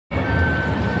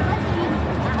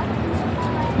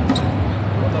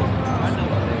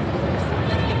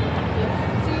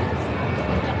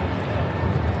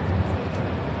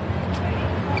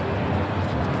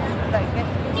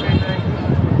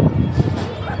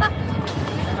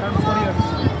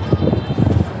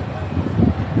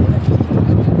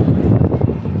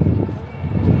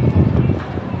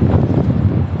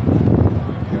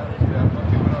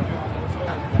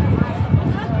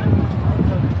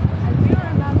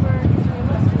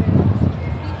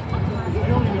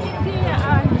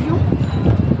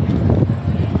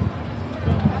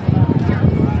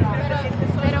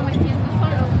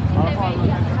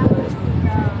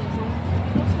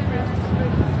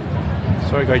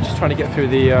Sorry guys, just trying to get through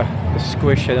the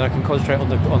squish, and then I can concentrate on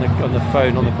the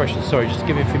phone on the questions. Sorry, just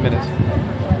give me a few minutes.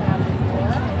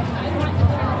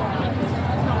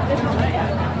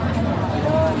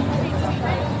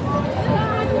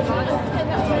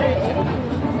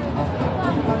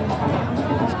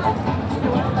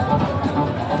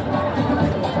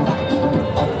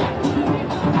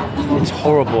 It's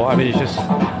horrible. I mean, it's just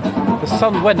the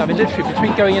sun went. I mean, literally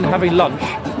between going in and having lunch,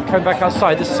 coming back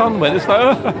outside, the sun went. It's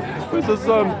like, where's the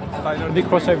sun? Let me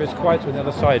cross over. It's quieter on the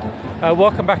other side.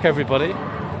 Welcome back, everybody.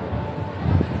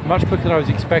 Much quicker than I was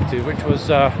expecting, which was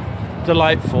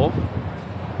delightful.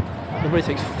 It really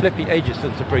takes flipping ages for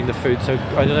them to bring the food, so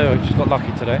I don't know. I just got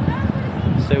lucky today.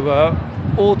 So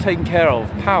all taken care of.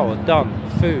 Power done.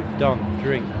 Food done.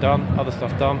 Drink done. Other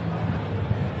stuff done.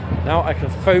 Now I can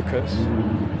focus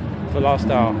for the last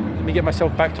hour. Let me get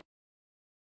myself back to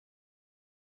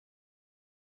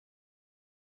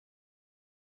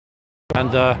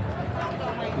and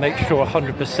make sure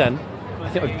 100%. I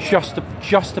think I'll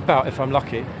just about, if I'm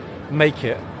lucky, make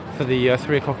it for the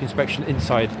 3 o'clock inspection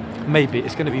inside. Maybe.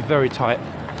 It's going to be very tight.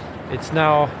 It's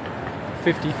now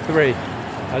 53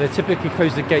 and they typically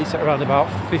close the gates at around about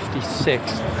 56.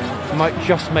 I might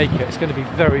just make it. It's going to be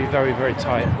very, very, very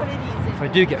tight. If I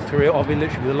do get through it, I'll be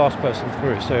literally the last person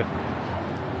through. So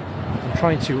I'm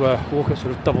trying to walk at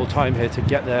sort of double time here to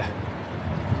get there.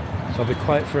 So I'll be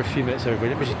quiet for a few minutes,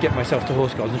 everybody. Let me just get myself to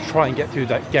horseguards and try and get through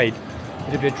that gate.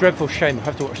 It'd be a dreadful shame I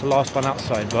have to watch the last one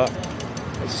outside, but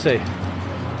let's see.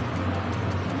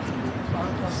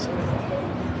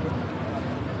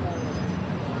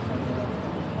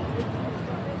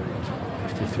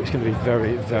 It's going to be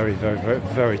very, very, very, very,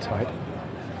 very tight.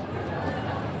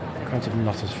 All kinds of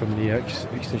nutters from the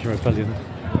Extinction Rebellion.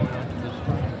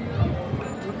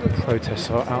 Protests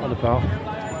are out and about.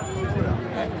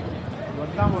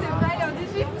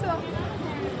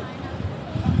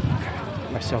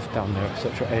 Myself down there,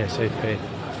 etc. ASAP.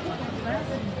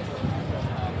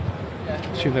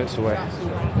 2 minutes away.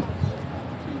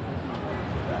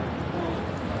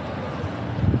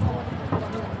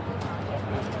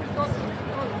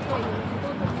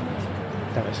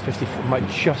 That was 50. Might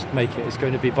just make it. It's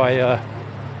going to be by a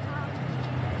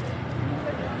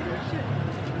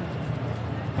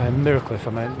miracle if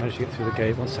I manage to get through the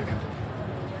gate. 1 second.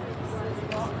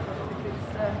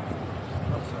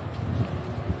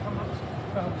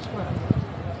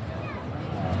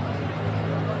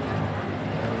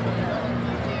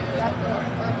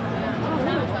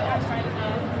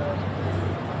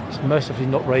 It's mercifully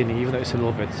not raining, even though it's a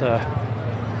little bit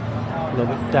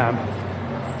damp.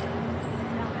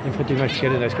 If I do manage to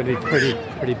get in there, it's going to be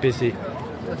pretty busy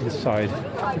inside.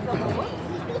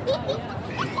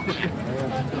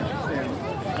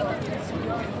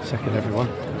 Second, everyone,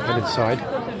 get inside.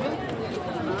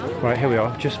 Right, here we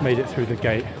are. Just made it through the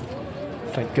gate.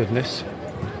 Thank goodness.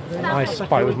 I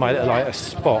spy with my little eye a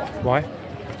spot. Why?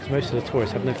 Because most of the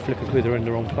tourists have no flipping clue they're in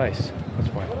the wrong place. That's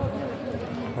why.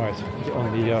 Right, get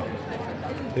on the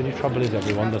only trouble is,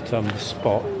 everyone, that the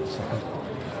spot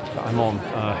that I'm on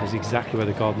is exactly where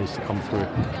the guard needs to come through.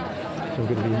 So I'm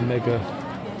going to be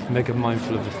mega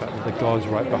mindful of the fact that the guard's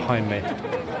right behind me.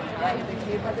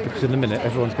 Because in a minute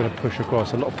everyone's going to push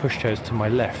across. A lot of pushchairs to my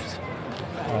left.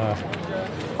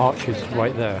 Arches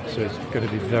right there, so it's going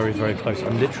to be very, very close.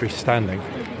 I'm literally standing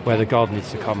where the guard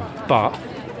needs to come, but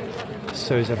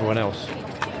so is everyone else.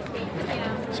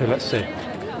 So let's see.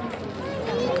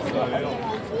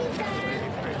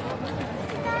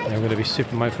 I'm going to be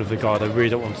super mindful of the guard. I really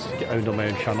don't want to get owned on my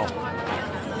own channel.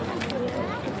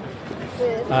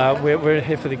 We're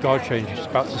here for the guard change. It's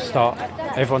about to start.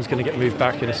 Everyone's going to get moved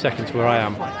back in a second to where I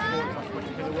am.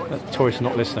 Tourists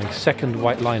not listening. Second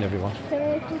white line, everyone.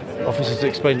 Officers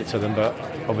explained it to them, but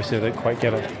obviously they don't quite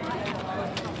get it.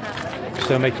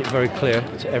 So make it very clear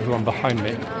to everyone behind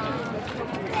me.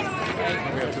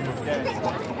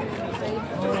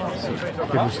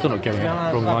 People are still not getting it.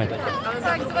 Wrong line.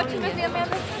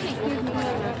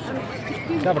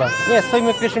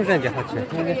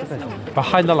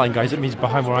 Behind the line, guys. It means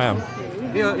behind where I am.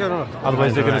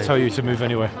 Otherwise, they're going to tell you to move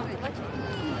anyway.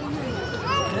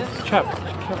 Chap,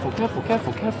 careful, careful,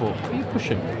 careful, careful. What are you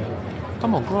pushing?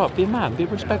 Come on, grow up, be a man, be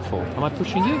respectful. Am I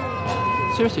pushing you?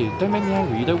 Seriously, don't make me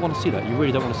angry. You don't want to see that. You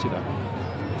really don't want to see that.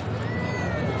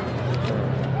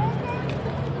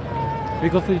 We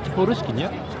go through to Polski,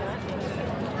 yeah?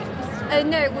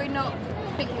 No, we're not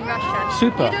speaking Russian.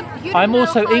 Super. You don't I'm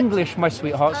also know English, my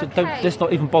sweetheart, so don't, let's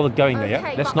not even bother going there,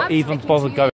 yeah? Let's not even bother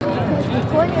going.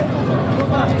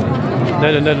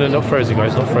 No, not frozen,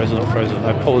 guys. Not frozen, not frozen.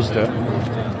 I paused it.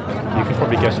 You can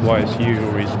probably guess why. It's the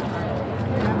usual reason.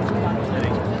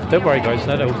 Don't worry, guys.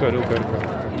 No, all good, all good, all good.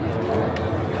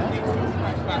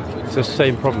 It's the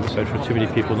same problem, etc. Too many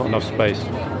people, not enough space.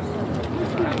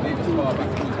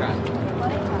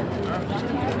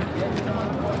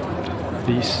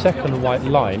 The second white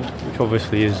line, which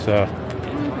obviously is the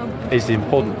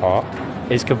important part,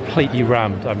 is completely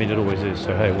rammed. I mean, it always is.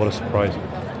 So hey, what a surprise!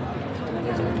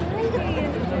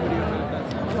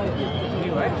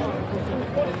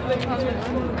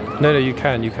 No, you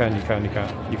can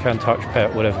touch,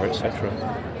 pet, whatever,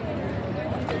 etc.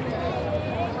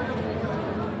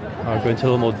 I'll go into a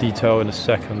little more detail in a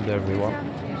second, everyone.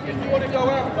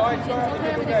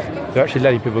 They're actually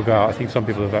letting people go out. I think some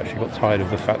people have actually got tired of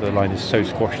the fact that the line is so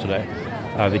squashed today.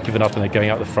 They've given up and they're going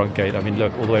out the front gate. I mean,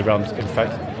 look, all the way around, in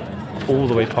fact, all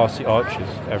the way past the arches,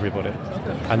 everybody.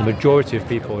 And the majority of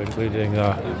people, including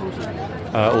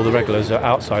all the regulars, are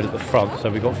outside at the front. So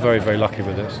we got very, very lucky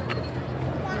with this.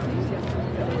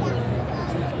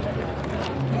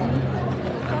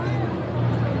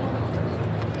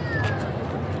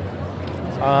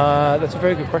 That's a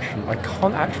very good question. I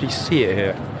can't actually see it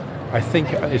here. I think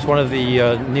it's one of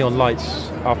the neon lights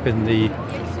up in the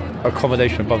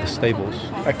accommodation above the stables.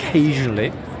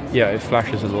 Occasionally, yeah, it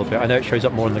flashes a little bit. I know it shows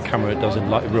up more on the camera, it does in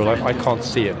real life. I can't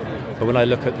see it. But when I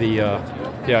look at the,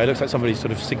 yeah, it looks like somebody's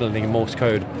sort of signalling in Morse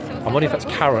code. I'm wondering if that's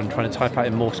Karen trying to type out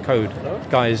in Morse code.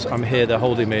 Guys, I'm here, they're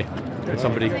holding me. Can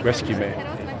somebody rescue me?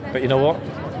 But you know what?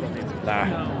 Nah,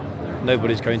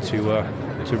 nobody's going to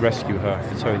rescue her. I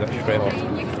can tell you that straight off.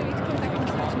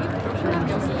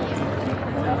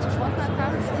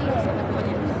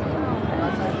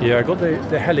 Yeah, I got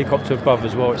the helicopter above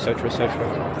as well, etc., etc.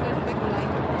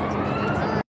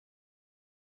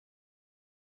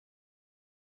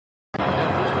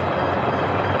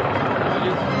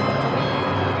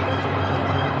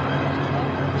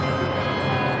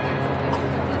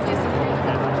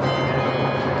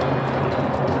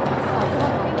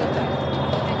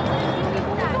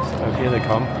 Here they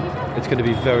come. It's going to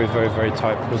be very, very, very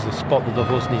tight because the spot that the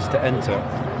horse needs to enter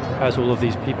has all of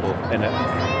these people in it.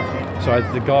 So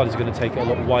either the guard is going to take it a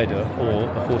lot wider, or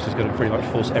the horse is going to pretty much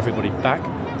force everybody back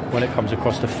when it comes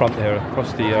across the front here,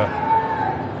 across the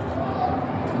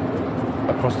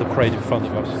parade in front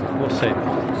of us. We'll see.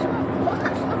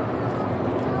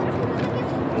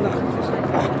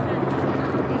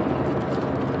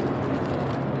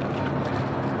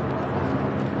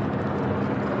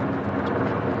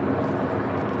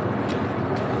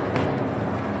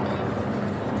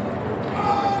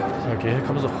 Okay, here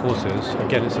comes the horses.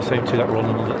 Again, it's the same two that were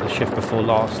on the shift before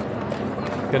last.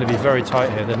 Going to be very tight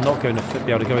here. They're not going to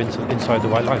be able to go inside the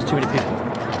white lines. Too many people,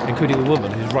 including the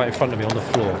woman who's right in front of me on the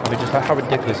floor. I mean, just how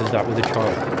ridiculous is that with a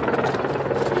child?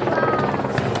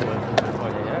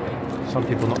 Some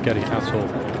people not getting it at all,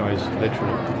 guys,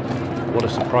 literally. What a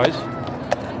surprise.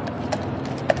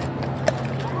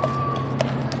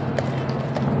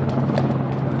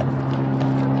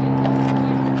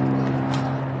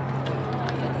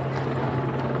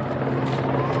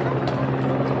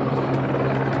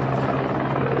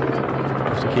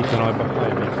 Keep an eye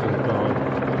behind me for the guard,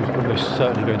 who's almost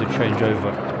certainly going to change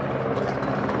over.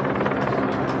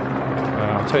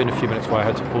 I'll tell you in a few minutes why I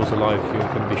had to pause the live.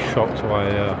 You're going to be shocked why I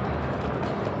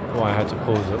had to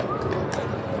pause it.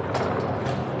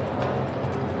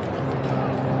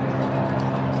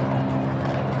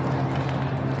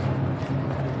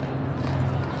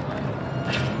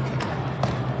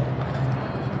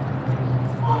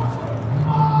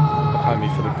 Behind me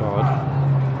for the guard.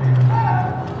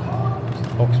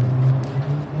 Boxman.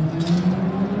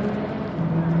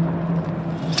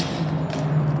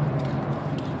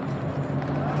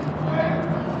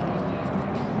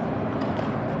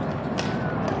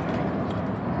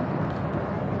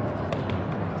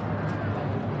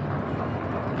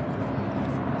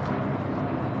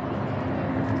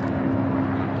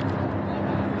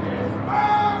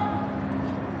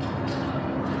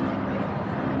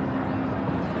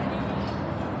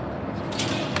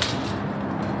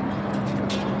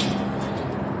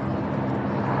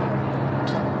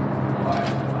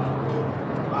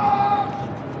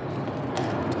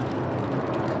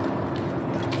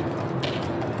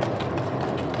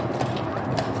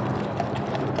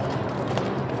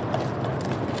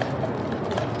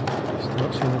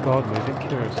 Not seeing the guard moving,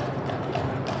 curious.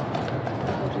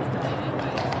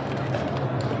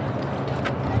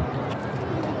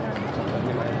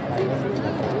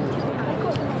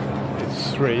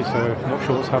 It's 3, so not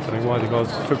sure what's happening, why the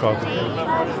guard's foot guard. I'm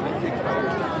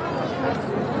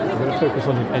going to focus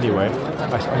on him anyway.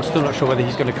 I'm still not sure whether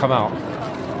he's going to come out.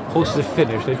 Horses have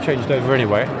finished, they've changed over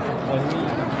anyway.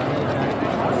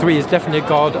 3 is definitely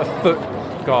a foot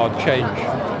guard change,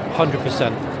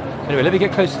 100%. Anyway, let me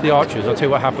get close to the archers, I'll tell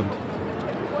you what happened.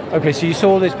 Okay, so you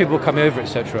saw all those people coming over,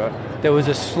 etc. There was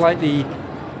a slightly,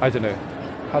 I don't know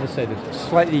how to say this,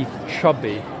 slightly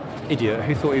chubby idiot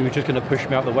who thought he was just going to push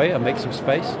me out of the way and make some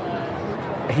space.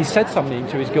 He said something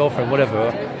to his girlfriend, whatever,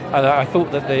 and I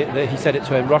thought that he said it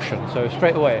to her in Russian. So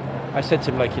straight away, I said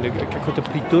to him, like, you know,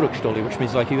 which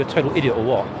means like, you're a total idiot or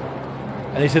what?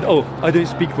 And he said, oh, I don't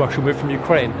speak Russian, we're from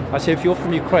Ukraine. I said, if you're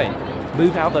from Ukraine,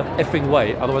 move out the effing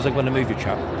way, otherwise I'm going to move you,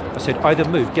 chap. I said, either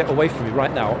move, get away from me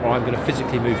right now, or I'm going to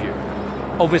physically move you.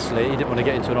 Obviously, he didn't want to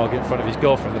get into an argument in front of his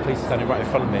girlfriend. The police are standing right in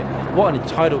front of me. What an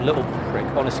entitled little prick,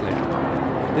 honestly.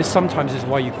 This sometimes is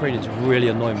why Ukrainians really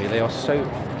annoy me. They are so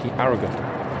fucking arrogant.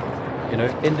 You know,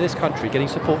 in this country, getting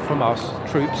support from us,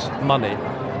 troops, money,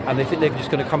 and they think they're just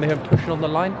going to come here and push it on the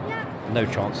line? No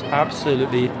chance.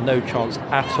 Absolutely no chance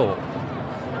at all.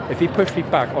 If he pushed me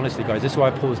back, honestly, guys, this is why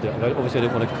I paused it. Obviously, I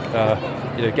didn't want to,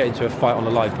 you know, get into a fight on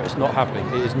the live, but it's not happening.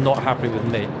 It is not happening with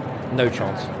me. No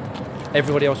chance.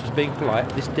 Everybody else was being polite.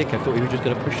 This dickhead thought he was just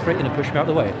going to push straight in and push me out of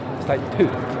the way. It's like, poo,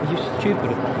 are you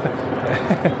stupid?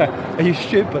 Are you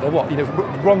stupid or what? You know,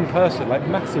 wrong person, like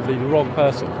massively the wrong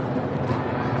person.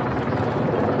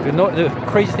 The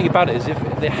crazy thing about it is if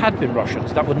there had been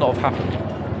Russians, that would not have happened.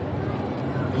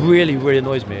 Really, really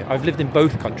annoys me. I've lived in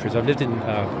both countries. I've lived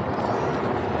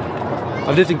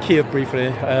in Kiev briefly,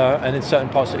 and in certain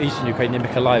parts of eastern Ukraine near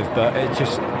Mykolaiv, but it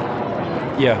just,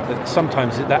 yeah,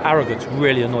 sometimes that arrogance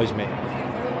really annoys me.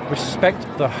 Respect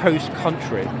the host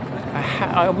country.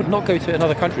 I would not go to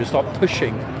another country and start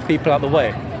pushing people out the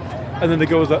way. And then the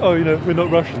girl was like, oh, you know, we're not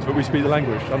Russians, but we speak the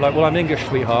language. I'm like, well, I'm English,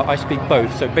 sweetheart. I speak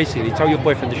both. So basically, tell your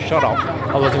boyfriend to shut up.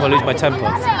 Otherwise, I'm going to lose my temper.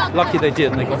 Lucky they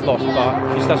did, and they got lost.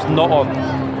 But that's not on,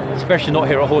 especially not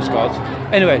here at Horseguards.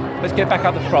 Anyway, let's get back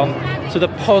out the front. So the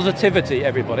positivity,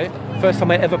 everybody. First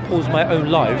time I ever paused my own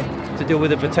live to deal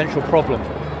with a potential problem.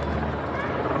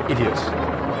 Idiots.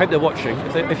 Hope they're watching.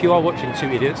 If you are watching, two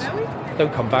idiots,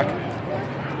 don't come back.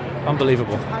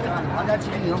 Unbelievable.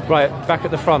 Right, back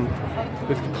at the front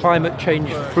with climate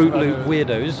change Fruit Loop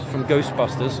weirdos from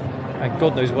Ghostbusters and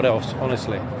God knows what else,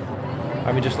 honestly.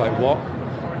 I mean, just like, what?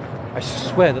 I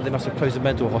swear that they must have closed the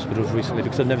mental hospitals recently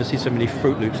because I've never seen so many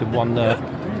Fruit Loops in one day.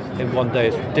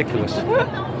 It's ridiculous.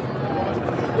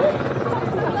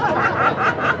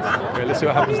 Okay, let's see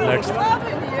what happens next.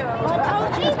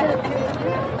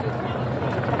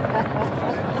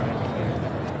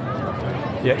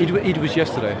 Yeah, Eid was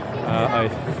yesterday. I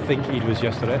think Eid was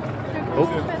yesterday. Oh,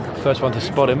 first one to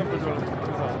spot him.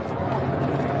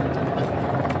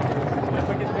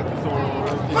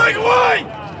 Make away!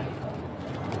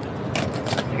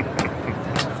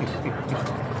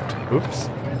 Oops.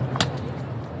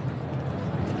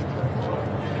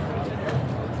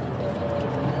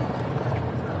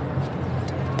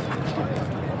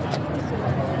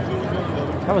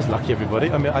 That was lucky, everybody.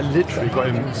 I mean, I literally got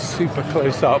him super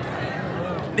close up.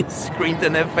 He screamed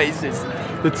in their faces.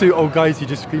 The two old guys who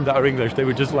just screamed out our English, they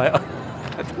were just like, I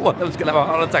thought I was going to have a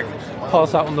heart attack,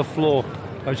 pass out on the floor.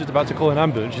 I was just about to call an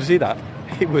ambulance. You see that?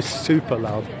 It was super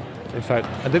loud. In fact,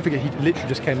 and don't forget, he literally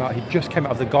just came out. He just came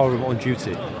out of the guard room on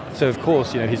duty. So of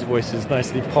course, you know, his voice is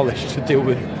nicely polished to deal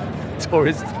with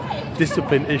tourist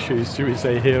discipline issues, should we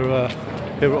say, here at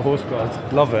Horseguards.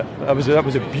 Love it. That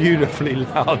was a beautifully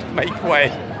loud make way.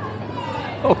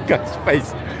 Oh, guy's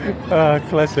face.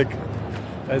 Classic.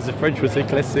 As the French would say,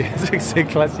 classique. C'est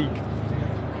classique.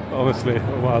 Honestly,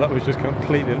 wow, that was just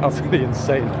completely and utterly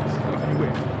insane.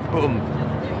 Boom.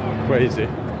 Crazy.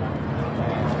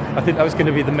 I think that was going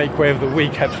to be the make way of the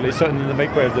week, actually, certainly the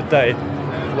make way of the day.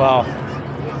 Wow.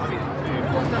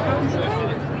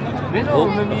 Oh,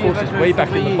 the horse is way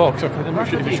back in the box. I'm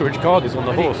not even sure which guard is on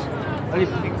the horse. Wait.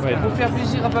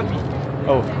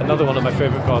 Oh, another one of my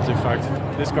favourite guards, in fact.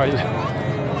 This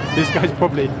guy's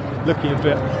probably looking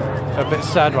a bit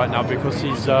sad right now because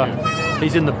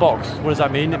he's in the box. What does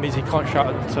that mean? It means he can't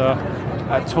shout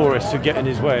at tourists who get in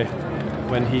his way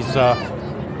when he's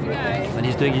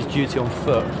doing his duty on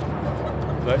foot.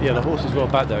 But yeah, the horse is well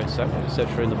back there,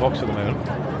 etc. in the box at the moment.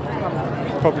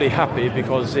 Probably happy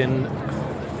because in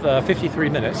 53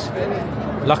 minutes,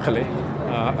 luckily,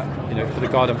 you know, for the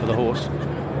guard and for the horse,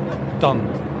 done.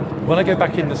 When I go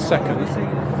back in the second,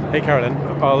 hey Carolyn,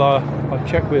 I'll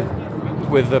check with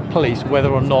the police whether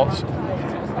or not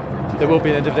there will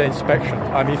be an end of day inspection.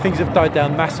 I mean, things have died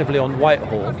down massively on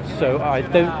Whitehall, so I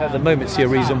don't at the moment see a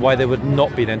reason why there would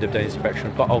not be an end of day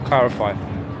inspection, but I'll clarify.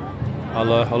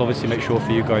 I'll obviously make sure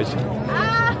for you guys.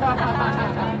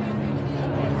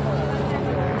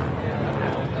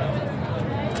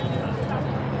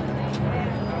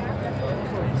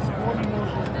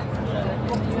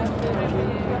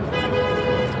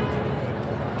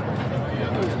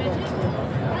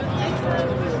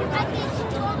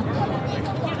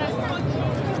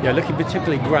 Yeah, looking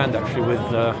particularly grand actually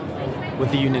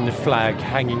with the Union flag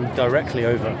hanging directly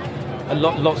over. And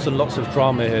lots and lots of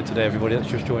drama here today, everybody that's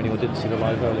just joining or didn't see the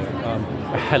live earlier.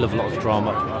 A hell of a lot of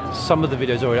drama. Some of the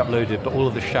videos already uploaded, but all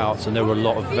of the shouts, and there were a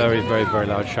lot of very, very, very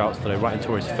loud shouts today, right in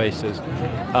tourists' faces,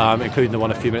 including the one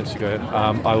a few minutes ago.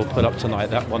 I will put up tonight.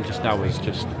 That one just now was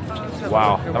just,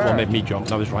 wow, that one made me jump,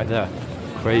 and I was right there.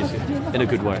 Crazy, in a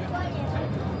good way.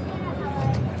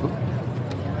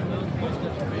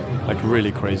 Like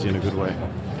really crazy in a good way.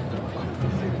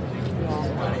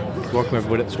 Welcome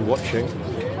everybody that's watching.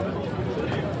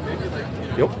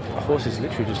 Yup, a horse is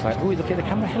literally just like, oh, look at the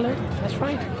camera, hello, that's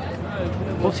right.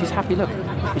 Horse is happy, look,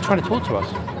 he's trying to talk to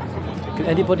us. Can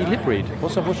anybody lip read?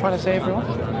 What's the horse trying to say, everyone?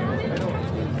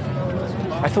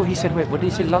 I thought he said, wait, what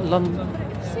did he say? London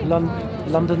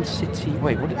City,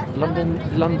 wait, what?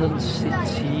 London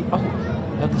City, oh,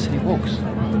 London City walks.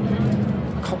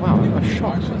 Oh, wow, I'm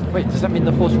shocked. Wait, does that mean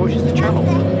the horse watches the channel?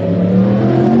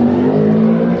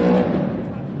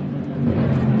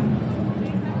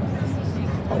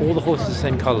 All the horses are the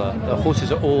same colour. The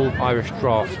horses are all Irish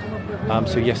draft,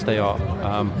 so yes they are.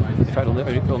 In fact, on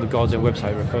the Guards' own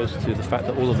website it refers to the fact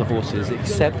that all of the horses,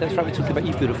 except, that's right, we're talking about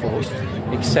you beautiful horse,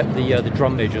 except the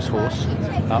drum major's horse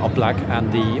are black,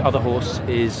 and the other horse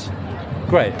is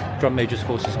grey. Drum major's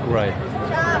horse is grey.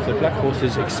 So black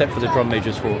horses except for the drum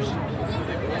major's horse.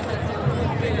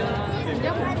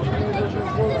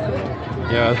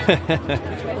 Yeah,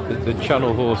 the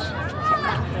channel horse.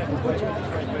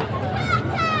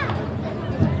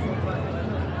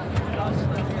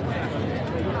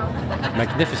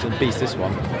 Magnificent beast, this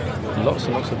one. Lots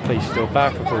and lots of police still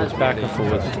back and forwards, back and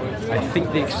forwards. I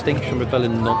think the Extinction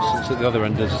Rebellion nonsense at the other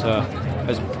end has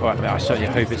well, I certainly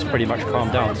hope it's pretty much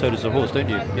calmed down. So does the horse, don't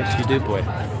you? Yes, you do, boy.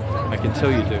 I can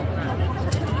tell you do.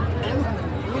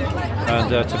 And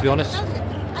to be honest,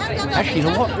 actually, you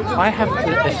know what? I have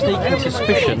a sneaking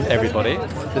suspicion, everybody,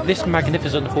 that this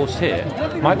magnificent horse here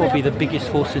might well be the biggest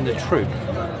horse in the troop.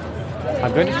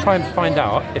 I'm going to try and find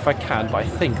out if I can, but I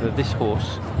think that this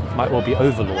horse might well be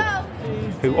Overlord,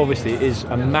 who obviously is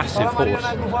a massive horse.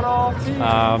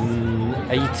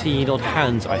 18 odd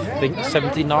hands, I think,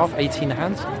 17 and a half, 18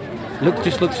 hands.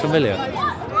 Just looks familiar.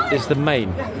 It's the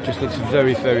mane, just looks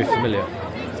very, very familiar.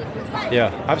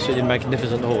 Yeah, absolutely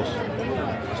magnificent horse.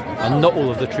 And not all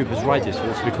of the troopers ride this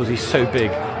horse because he's so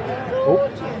big.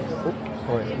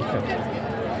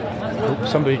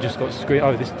 Somebody just got screamed.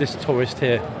 Oh, this tourist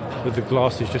here with the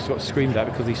glasses just got screamed at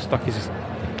because he stuck his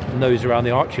nose around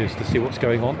the arches to see what's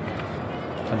going on.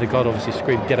 And the guard obviously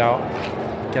screamed, get out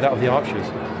of the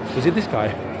arches. Was it this guy?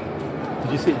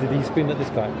 Did you see? Did he scream at this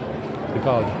guy? The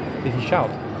guard. Did he shout?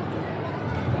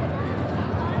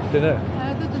 Don't know.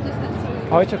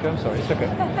 Oh, it's okay. I'm sorry. It's okay.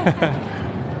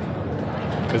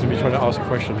 Because we're trying to ask a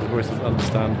question, the voice doesn't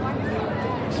understand.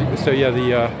 So yeah,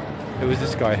 it was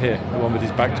this guy here, the one with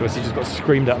his back to us. He just got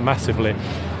screamed at massively.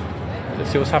 Let's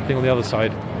see what's happening on the other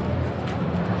side.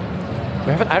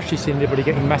 We haven't actually seen anybody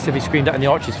getting massively screamed at in the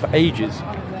arches for ages,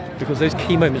 because those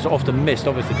key moments are often missed,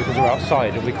 obviously, because we're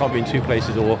outside and we can't be in two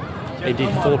places or indeed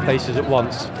four places at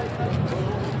once.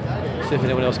 See if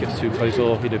anyone else gets too close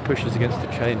or pushes against the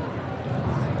chain.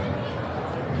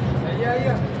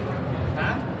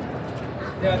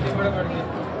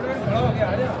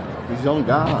 He's on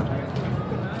guard.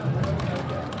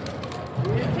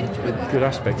 Good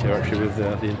aspect here actually with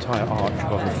the entire arch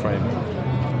above the frame.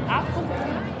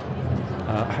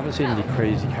 I haven't seen any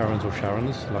crazy Karens or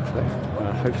Sharons, luckily.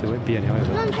 Hopefully there won't be any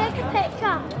either. Mum, take a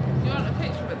picture. You want a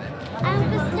picture with it?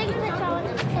 Just take a picture. I want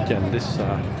to take Again,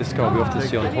 this guy we often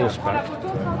see on horseback.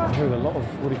 I heard a lot of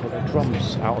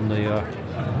drums out on the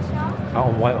out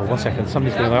on Whitehall. 1 second,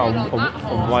 somebody's going out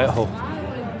on Whitehall.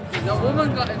 The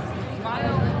woman got a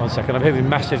smile. 1 second, I'm hearing a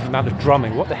massive amount of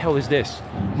drumming. What the hell is this?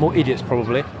 More idiots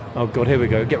probably. Oh god, here we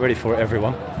go. Get ready for it,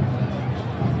 everyone.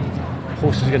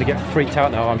 Horses are going to get freaked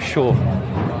out now, I'm sure.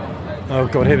 Oh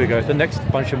god, here we go. The next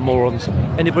bunch of morons.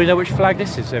 Anybody know which flag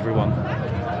this is, everyone?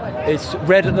 It's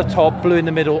red at the top, blue in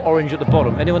the middle, orange at the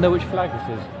bottom. Anyone know which flag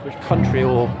this is? Which country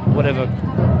or whatever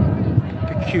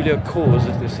peculiar cause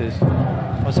this is?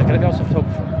 1 second, let me ask the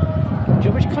photographer. Do you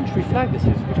know which country flag this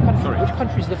is? Which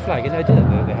country is the flag? Any idea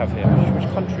that they have here? Which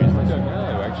country is this? I don't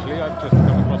know, actually. I've just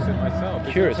come across it myself.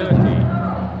 Curious, Is isn't it it?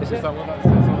 Turkey? Is it? Is that what that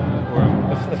says on it? Or,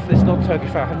 If it's not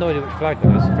Turkish flag, I have no idea which flag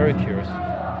that is. Very curious.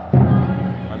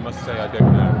 I must say I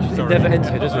don't know. It Sorry. never ends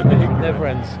here, does it? It never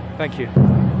ends. Thank you.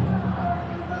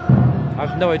 I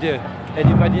have no idea.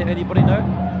 Anybody know?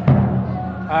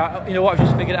 You know what? I've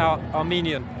just figured it out.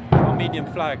 Armenian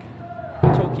flag.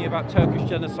 We're talking about Turkish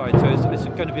genocide, so it's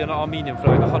going to be an Armenian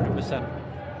flag, 100%.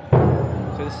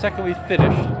 So the second we've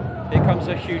finished, Here comes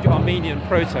a huge Armenian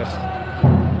protest.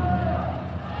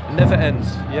 It never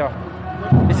ends. Yeah.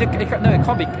 No, it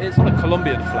can't be. It's not a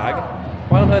Colombian flag.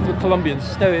 Why on earth would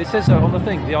Colombians? No, it says on the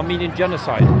thing, the Armenian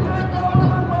genocide.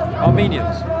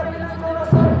 Armenians.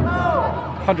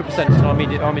 100% it's an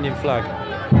Armenian flag.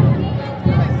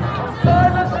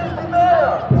 Silence is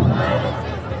denial!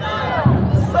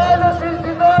 Silence is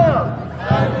denial!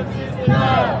 Silence is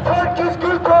denial! Turkey is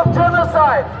guilty of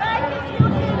genocide!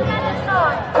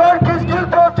 Turkey is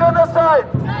guilty of genocide!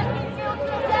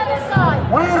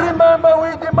 We remember, we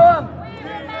demand!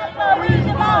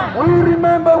 We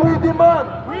remember, we demand!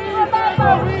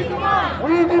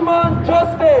 We demand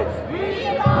justice!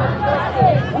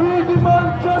 We demand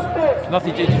justice!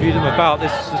 Nothing to interview them about.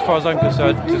 This, as far as I'm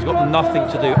concerned, has got nothing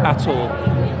to do at all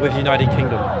with the United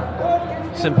Kingdom.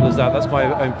 Simple as that. That's my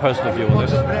own personal view on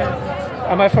this.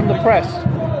 Am I from the press?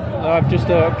 No, I'm just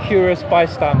a curious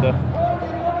bystander.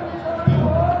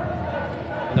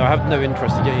 No, I have no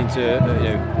interest in getting into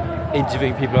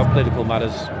interviewing people about political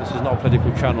matters. This is not a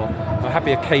political channel. I'm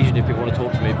happy occasionally if people want to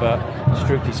talk to me, but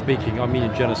strictly speaking,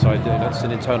 Armenian genocide, that's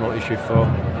an internal issue for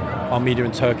Armenia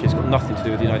and Turkey. It's got nothing to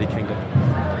do with the United Kingdom.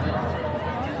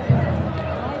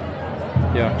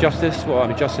 Yeah, justice. Well, I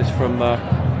mean, justice from,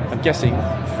 I'm guessing,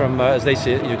 from as they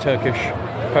see it, Turkish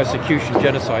persecution,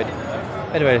 genocide.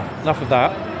 Anyway, enough of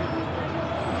that.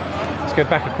 Let's go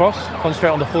back across.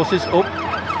 Concentrate on the horses. Oh,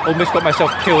 almost got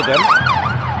myself killed then.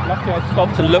 Luckily, I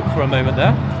stopped to look for a moment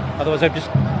there. Otherwise, I just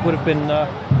would have been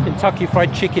Kentucky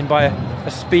Fried Chicken by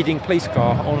a speeding police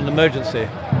car on an emergency.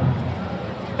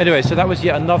 Anyway, so that was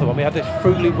yet another one. We had these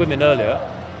fruitly women earlier,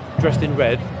 dressed in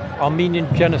red. Armenian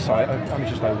genocide. I'm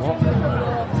just like, what?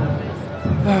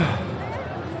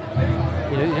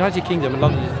 The United Kingdom and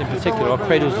London in particular are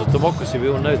cradles of democracy. We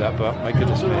all know that, but my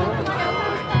goodness me.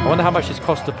 I wonder how much this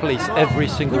costs the police every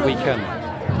single weekend.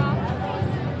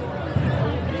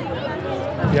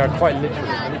 Yeah, quite literally.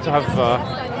 I need to have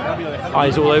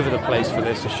eyes all over the place for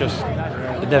this. It's just,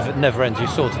 it never ends. You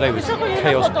saw today was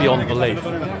chaos beyond belief.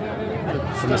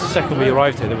 From the second we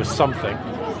arrived here, there was something.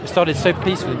 It started so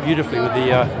peacefully and beautifully with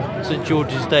the St.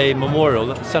 George's Day Memorial,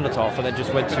 the cenotaph, and then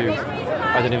just went to,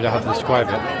 I don't even know how to describe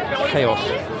it, chaos.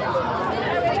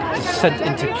 Descent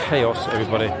into chaos,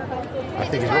 everybody. I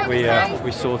think is what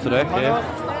we saw today here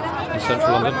in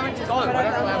central London.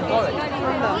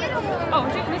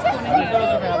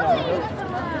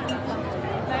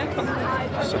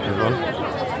 Second one.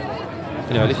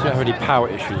 Anyway, at least we don't have any power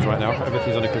issues right now.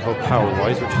 Everything's under control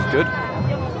power-wise, which is good.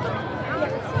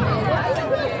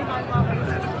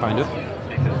 Kind of.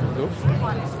 Cool.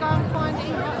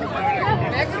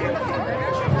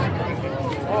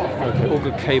 Okay, all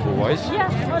good cable-wise.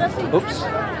 Oops.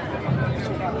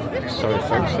 Sorry,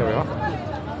 folks. There we are.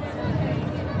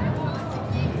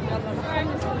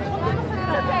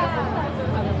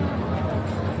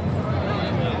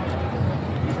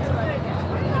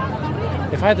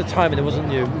 If I had the time and there wasn't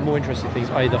more interesting things,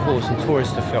 i.e. the horse and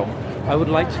tourists to film, I would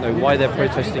like to know why they're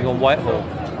protesting on Whitehall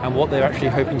and what they're actually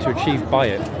hoping to achieve by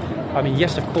it. I mean,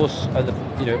 yes, of course,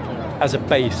 as a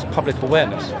base, public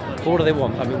awareness. But what do they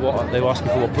want? I mean, what are they asking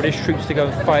for? What, British troops to go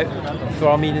and fight for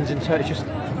Armenians in Turkey?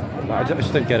 I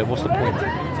just don't get it. What's the point?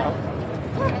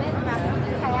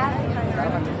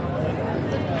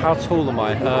 How tall am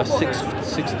I?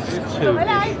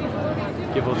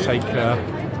 6'2", give or take a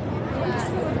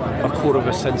quarter of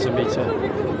a centimetre.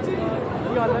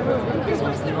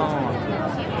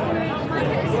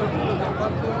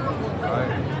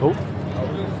 Oh,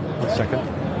 1 second.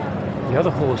 The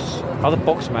other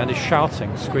boxman is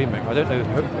shouting, screaming. I don't know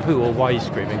who or why he's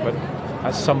screaming, but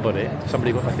at somebody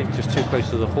I think just too close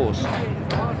to the horse.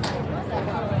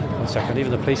 1 second,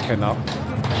 even the police came out.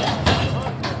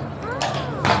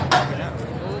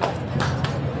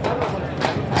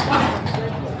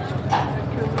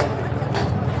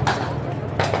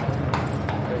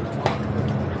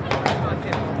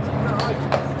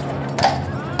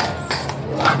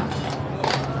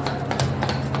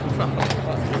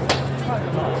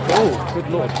 Oh, good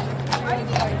lord.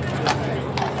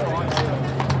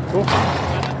 Cool.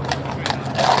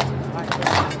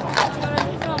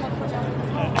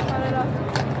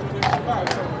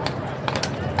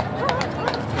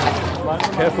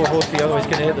 Careful, horsey, otherwise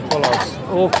you're going to hit the bollards.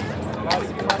 Oh.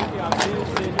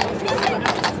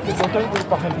 Good lord, don't walk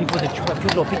behind people with a truck.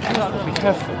 Good lord, be careful, be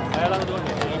careful.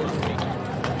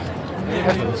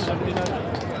 Heavens.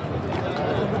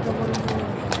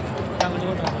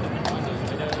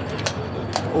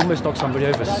 Almost knocked somebody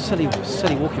over. Silly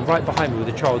walking right behind me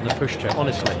with a child in a pushchair,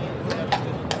 honestly.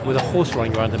 With a horse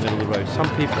running around the middle of the road. Some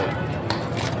people.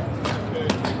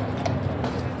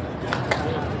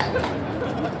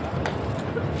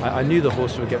 I knew the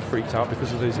horse would get freaked out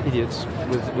because of those idiots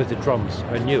with the drums.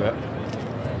 I knew it.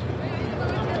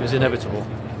 It was inevitable.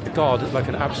 The guard, like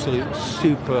an absolute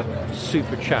super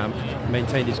champ,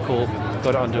 maintained his cool, got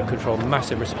it under control.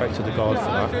 Massive respect to the guard for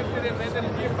that.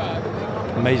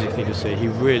 Amazing thing to see. He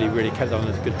really kept that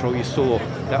under control. You saw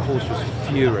that horse was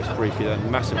furious briefly,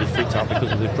 then massively freaked out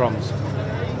because of the drums.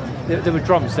 There were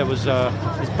drums. There was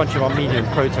this bunch of Armenian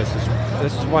protesters.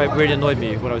 This is why it really annoyed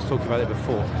me when I was talking about it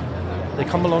before. They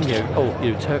come along here,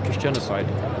 Turkish genocide,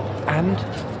 and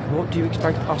what do you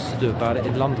expect us to do about it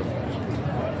in London?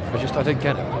 I don't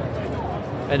get it.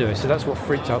 Anyway, so that's what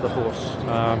freaked out the horse.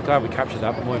 I'm glad we captured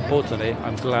that, but more importantly,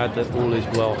 I'm glad that all is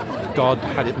well. God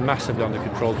had it massively under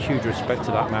control. Huge respect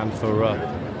to that man for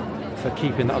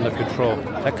keeping that under control.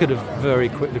 That could have very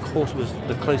quick. The horse was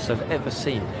the closest I've ever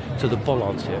seen to the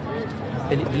bollards here.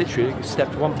 And it literally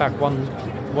stepped one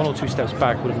or two steps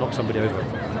back, would have knocked somebody over.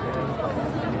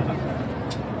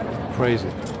 Crazy.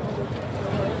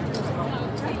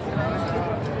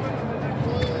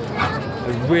 I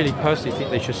really personally think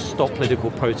they should stop political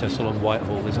protests along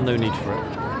Whitehall. There's no need for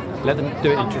it. Let them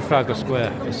do it in Trafalgar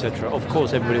Square, etc. Of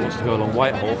course, everybody wants to go along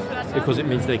Whitehall because it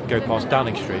means they can go past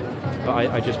Downing Street. But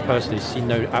I just personally see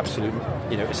no absolute,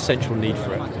 essential need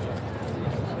for it.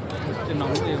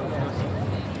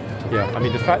 Yeah, I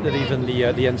mean the fact that even the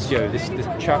NCO, this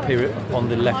chap here on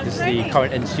the left is the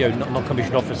current NCO,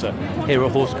 non-commissioned officer here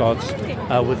at Horseguards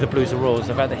with the Blues and Royals.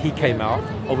 The fact that he came out,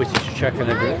 obviously to check and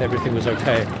everything was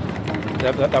okay.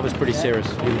 That was pretty serious.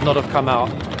 He would not have come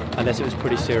out unless it was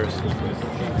pretty serious.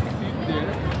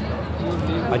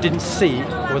 I didn't see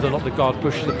whether or not the guard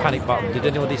pushed the panic button. Did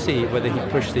anybody see whether he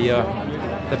pushed the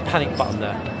panic button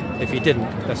there? If he didn't,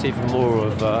 that's even more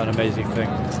of an amazing thing.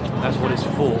 That's what it's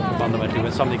for, fundamentally,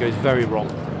 when something goes very wrong.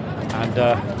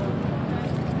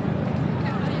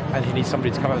 And he needs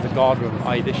somebody to come out of the guard room,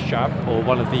 i.e. this chap, or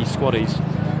one of the squaddies,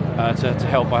 to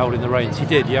help by holding the reins. He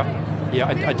did, yeah? Yeah,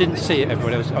 I didn't see it,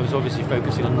 everybody. I was obviously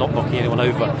focusing on not knocking anyone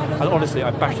over. And honestly,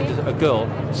 I bashed into a girl,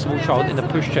 a small child, in the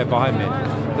pushchair behind me.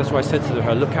 That's why I said to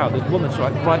her, look out, the woman's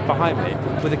right behind me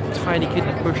with a tiny kid in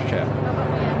a pushchair.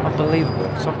 Unbelievable.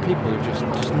 Some people are just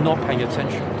not paying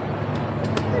attention.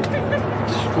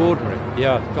 Extraordinary.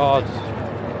 Yeah, God.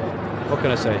 What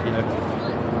can I say?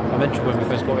 I mentioned when we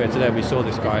first got here today, we saw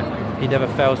this guy. He never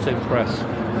fails to impress.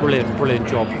 Brilliant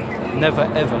job. Never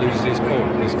ever loses his cool,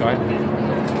 this guy.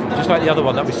 Just like the other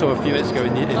one that we saw a few minutes ago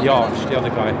in the arch, the other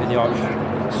guy in the arch.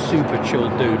 Super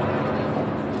chilled dude.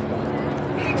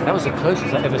 That was the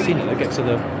closest I've ever seen it. I get to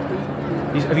the...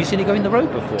 Have you seen it going the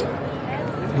road before?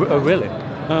 Oh, really?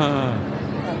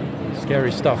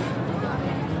 Scary stuff.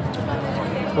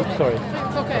 Oops, sorry.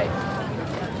 It's okay.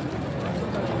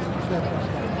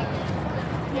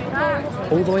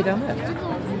 All the way down there?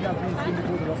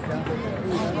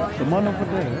 The man over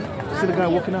there, see the guy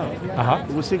walking out? Uh-huh.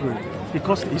 With cigarette.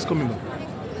 Because he's coming back.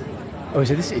 Oh,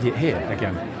 is it this idiot here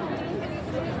again?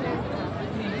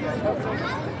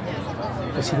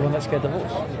 Was he the one that scared the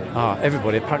horse? Ah,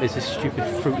 everybody. Apparently there's this stupid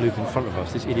Fruit Loop in front of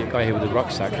us. This idiot guy here with a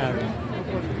rucksack.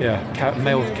 Yeah,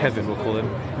 male Kevin, we'll call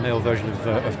him. Male version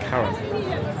of Karen.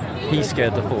 He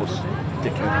scared the horse.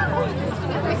 Dickhead.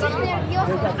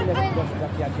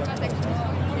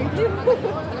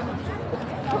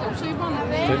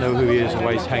 Don't know who he is or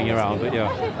why he's hanging around, but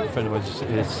yeah, a friend of mine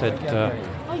said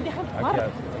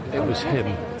it was him.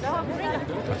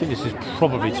 I think this is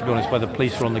probably, to be honest, why the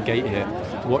police are on the gate here,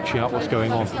 watching out what's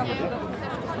going on.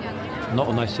 Not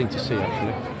a nice thing to see,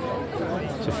 actually.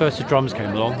 So first the drums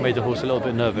came along, made the horse a little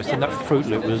bit nervous, then that Fruit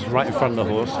Loop was right in front of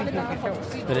the horse,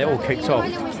 then it all kicked off.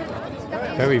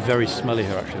 Very smelly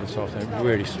here, actually, this afternoon.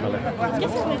 Really smelly.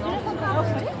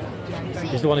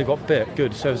 He's the one who got bit.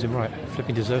 Good, serves him right.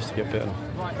 Flipping deserves to get bitten.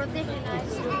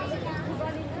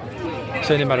 It's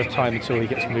only a matter of time until he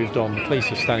gets moved on. The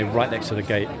police are standing right next to the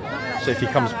gate. So if he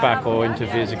comes back or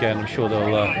interferes again, I'm sure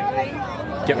they'll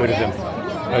get rid of him.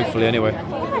 Hopefully, anyway.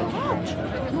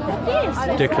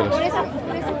 Ridiculous. I'm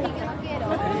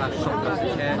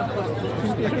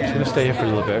just going to stay here for a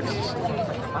little bit.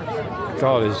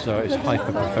 God is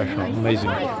hyper professional. Amazing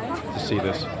to see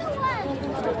this.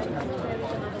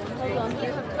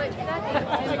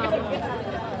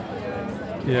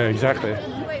 Yeah, exactly.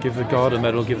 Give the guard a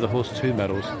medal, give the horse 2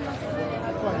 medals.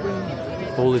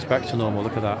 All is back to normal.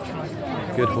 Look at that.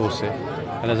 Good horsey.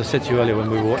 And as I said to you earlier when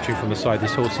we were watching from the side,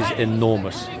 this horse is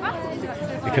enormous.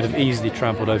 It could have easily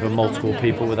trampled over multiple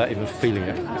people without even feeling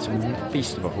it. It's a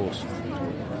beast of a horse.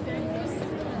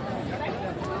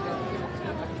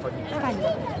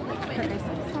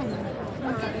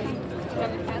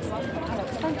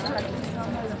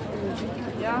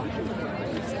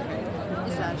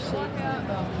 güzel şey.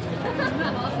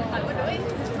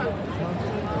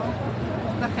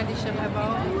 دخلي شبابه.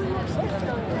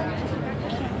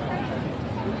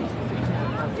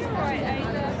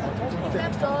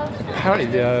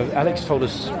 Apparently, Alex told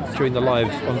us during the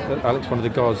live, Alex, one of the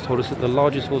guards, told us that the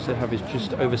largest horse they have is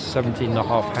just over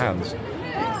 17.5 hands.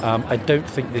 I don't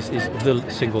think this is the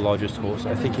single largest horse.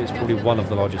 I think it's probably one of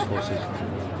the largest horses.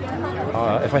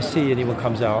 If I see anyone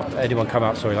come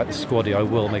out, sorry, like the squaddy, I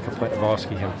will make a point of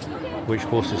asking him which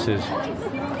horse this is.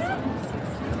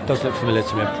 It does look familiar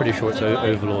to me. I'm pretty sure it's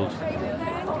Overlord.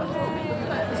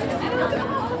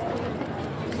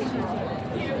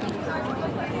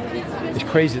 It's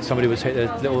crazy that somebody would take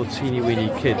a little teeny weeny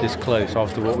kid this close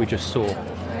after what we just saw.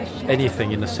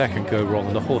 Anything in the second go wrong,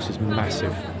 and the horse is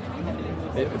massive.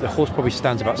 The horse probably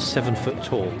stands about 7 foot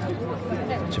tall,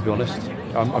 to be honest.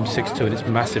 I'm 6'2" and it's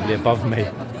massively above me.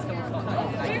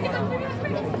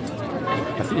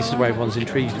 I think this is why everyone's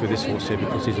intrigued with this horse here,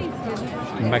 because he's a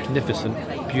magnificent,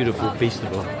 beautiful beast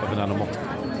of an animal.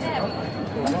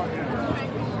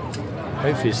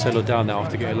 Hopefully he's settled down now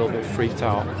after getting a little bit freaked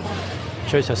out.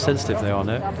 Shows how sensitive they are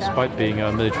now, despite being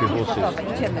military horses.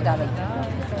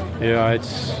 Yeah,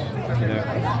 it's, you know,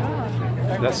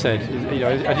 that said, you know,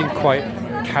 I didn't quite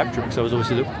capture it because I was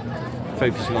obviously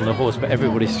focusing on the horse, but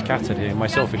everybody's scattered here,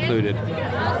 myself included,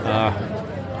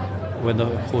 when the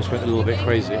horse went a little bit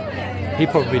crazy. He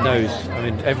probably knows. I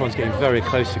mean, everyone's getting very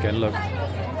close again. Look,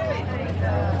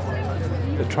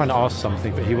 they're trying to ask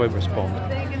something, but he won't respond,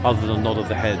 other than a nod of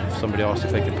the head if somebody asks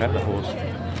if they can pet the horse.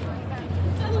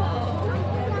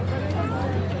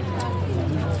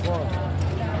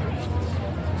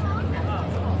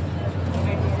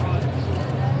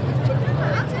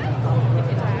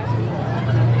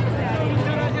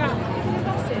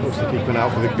 Keeping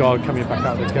out for the guard coming back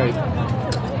out the gate.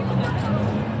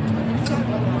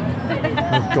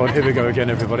 Oh God, here we go again,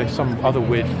 everybody. Some other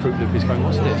weird Fruit Loop is going.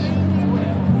 What's this?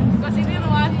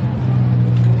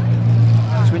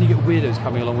 It's when you get weirdos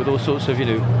coming along with all sorts of, you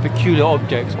know, peculiar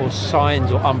objects or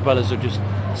signs or umbrellas or just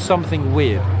something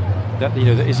weird that, you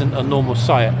know, that isn't a normal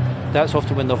sight. That's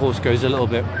often when the horse goes a little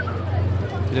bit,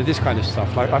 you know, this kind of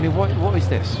stuff. Like, I mean, what is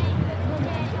this?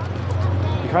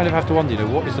 You kind of have to wonder, you know,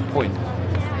 what is the point?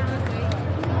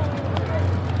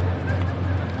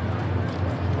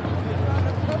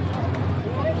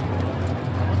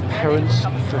 Parents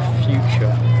for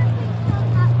future.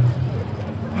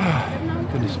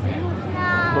 Goodness me.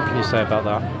 What can you say about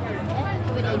that?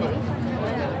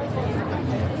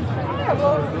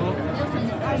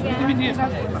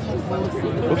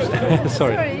 Oops.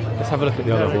 Sorry. Let's have a look at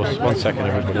the other horse. 1 second,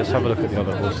 everybody. Let's have a look at the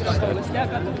other horse instead.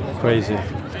 Crazy.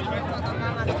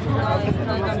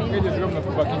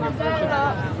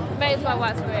 May as well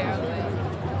watch REARS.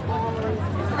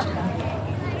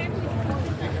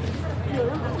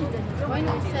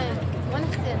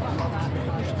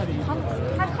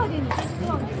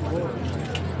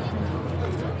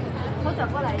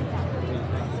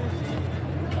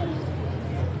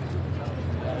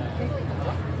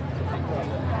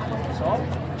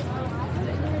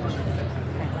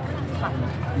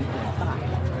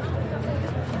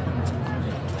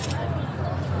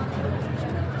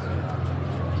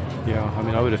 Yeah, I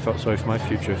mean, I would have felt sorry for my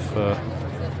future if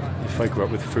I grew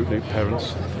up with Fruit Loop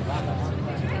parents.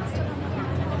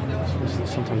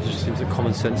 Sometimes it just seems that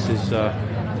common sense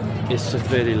is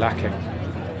severely lacking.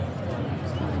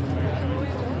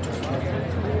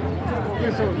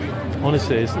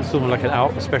 Honestly, it's sort of like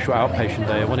a special outpatient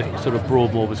day. I wonder if sort of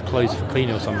Broadmoor was closed for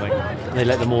cleaning or something, and they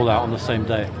let them all out on the same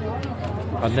day.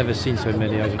 I've never seen so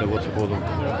many, I don't know what to call them.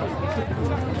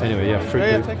 Anyway, yeah, Fruit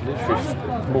Loop,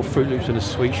 literally more Fruit Loops in a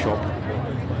sweet shop.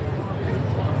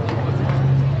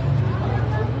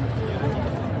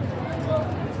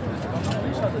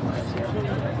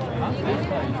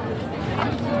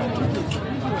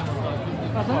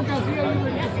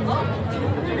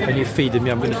 Can you feed them?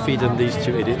 Yeah, I'm going to feed them these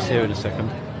two idiots here in a second.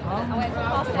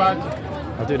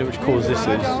 I don't know which cause this is.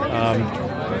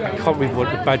 I can't read what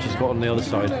the badge has got on the other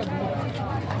side.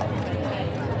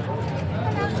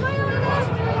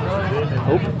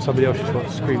 Oh, somebody else just got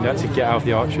screamed at to get out of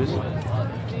the archers.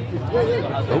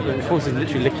 Oh, the horse is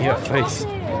literally licking her face.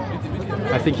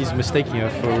 I think he's mistaking her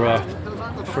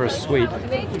for a sweet.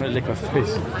 Trying to lick her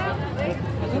face.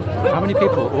 How many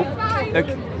people? Oh,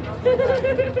 okay.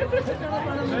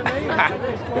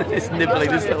 It's nibbling.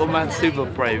 This little man's super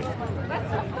brave.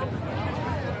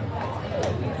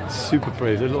 Super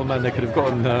brave. The little man, they could have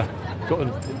gotten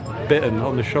bitten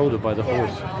on the shoulder by the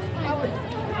horse.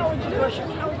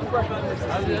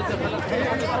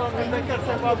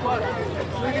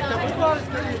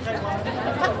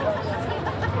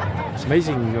 It's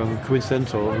amazing,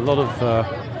 coincidental. A lot of,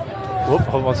 hold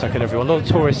on 1 second everyone, a lot of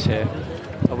tourists here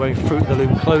are wearing Fruit of the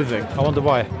Loom clothing. I wonder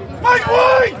why. Make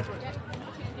way!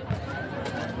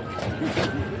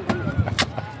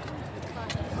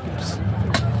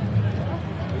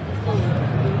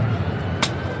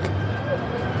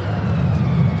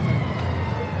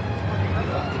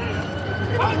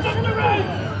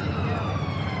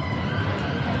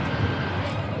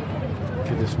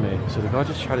 Goodness me. So the guy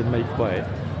just shouted make way,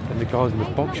 and the guys in the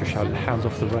box just shouted hands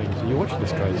off the reins. And you're watching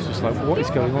this guy, it's just like, what is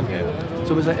going on here? It's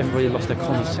almost like everybody lost their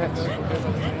common sense.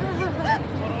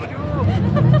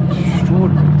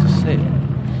 Extraordinary to see.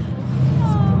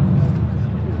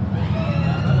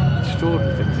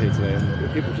 Extraordinary things here today,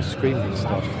 and people just screaming and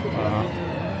stuff.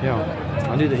 Yeah,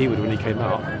 I knew that he would when he came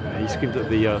out. He screamed at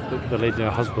the lady and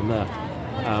her husband there,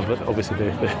 but obviously they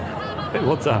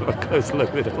want to have a close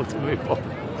look. They don't want to move on.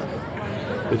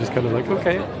 They're just kind of like,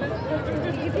 okay,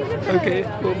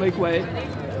 we'll make way.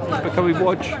 But can we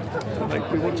watch? Like,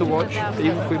 we want to watch.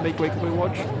 Even if we make way, can we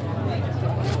watch?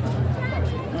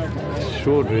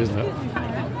 Extraordinary, isn't it?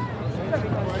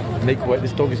 Make way.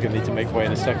 This dog is going to need to make way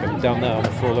in a second. Down there on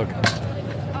the floor, look.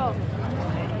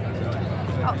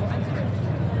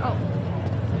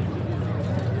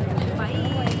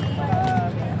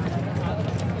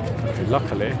 Okay,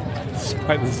 luckily,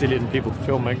 despite the zillion people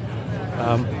filming,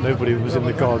 nobody was in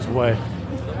the guard's way.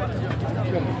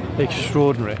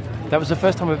 Extraordinary. That was the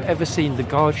first time I've ever seen the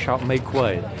guard shout make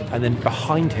way, and then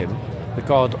behind him, the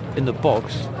guard in the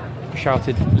box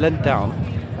shouted, leant down,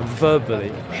 and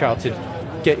verbally shouted,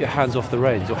 get your hands off the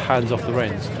reins, or hands off the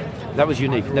reins. That was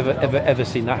unique. Never ever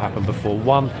seen that happen before.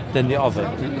 One, then the other,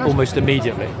 almost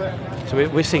immediately. So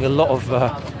we're seeing a lot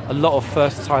of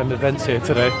first-time events here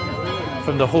today,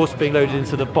 from the horse being loaded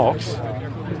into the box,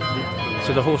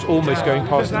 to the horse almost going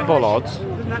past the bollards,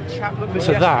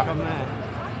 to that.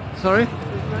 Sorry?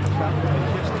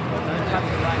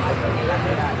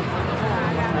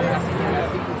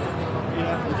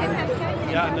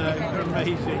 Yeah, no, they're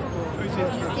amazing.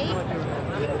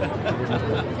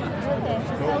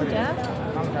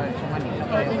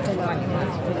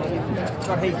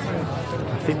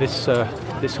 I think this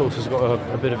horse has got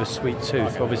a bit of a sweet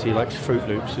tooth. Obviously he likes Fruit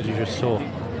Loops, as you just saw.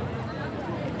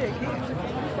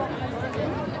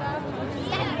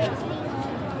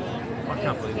 I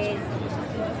can't believe this.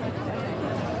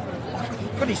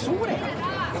 God, he saw it.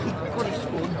 God, he saw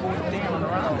it going down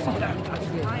around.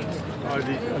 I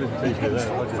didn't take it there.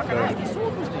 I just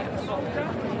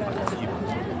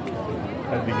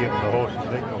had to give him the horse a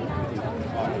signal.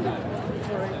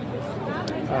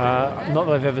 Not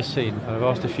that I've ever seen. I've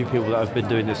asked a few people that have been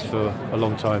doing this for a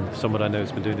long time. Someone I know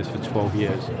has been doing this for 12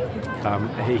 years.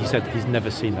 He said he's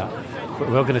never seen that. But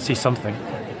we're going to see something.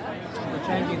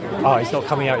 Oh, he's not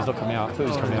coming out. He's not coming out. I thought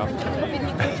he was coming out.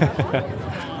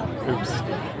 Oops.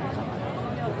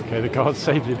 Okay, the guard's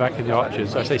safely back in the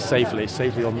arches. I say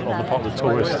safely on the part of the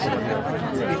tourists.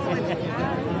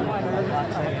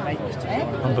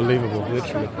 Unbelievable,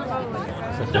 literally.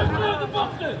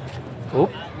 Oh.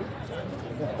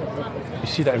 You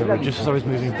see that everywhere, just as I was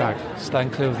moving back.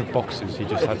 Stand clear of the boxes, he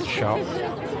just had to shout.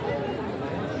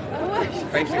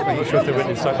 I'm not sure if they went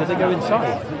inside. Did they go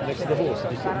inside? Next to the horse?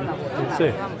 Did you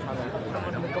see?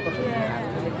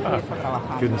 Oh,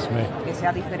 goodness me.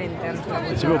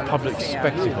 It's a real public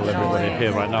spectacle, everybody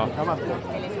here right now.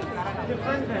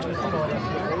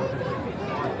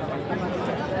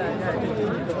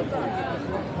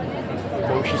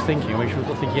 What she's thinking, when she's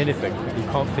not thinking anything, you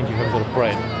can't think you've got a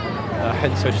brain.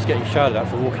 Hence, so she's getting shouted at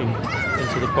for walking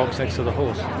into the box next to the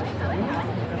horse.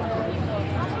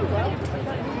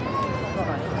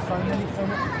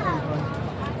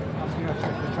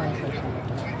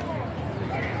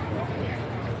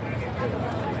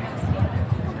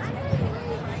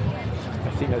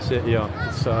 I think that's it. Yeah,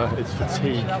 it's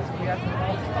fatigue.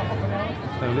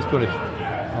 No, let's put it.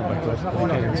 Oh my God!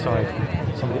 Getting inside.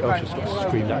 Somebody else just got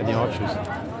screamed at in the arches.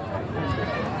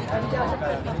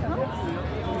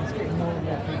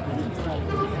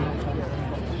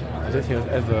 I don't think I've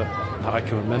ever, that I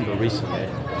can remember recently,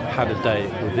 had a day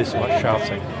with this much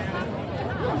shouting.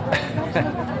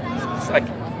 It's like...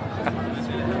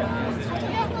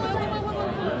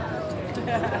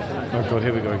 Oh God,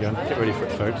 here we go again. Get ready for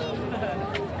it, folks.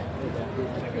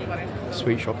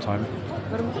 Sweet shop time.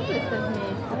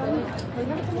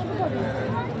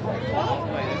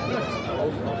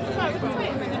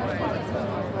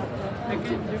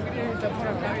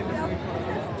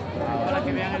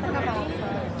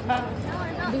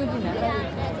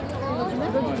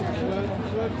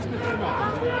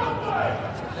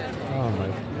 Oh my.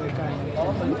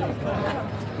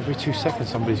 Every 2 seconds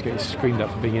somebody's getting screamed at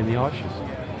for being in the arches.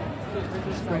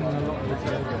 Just bringing a lot of the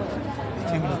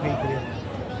too many people here.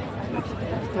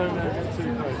 Don't get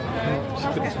too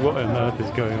close. What on earth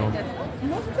is going on?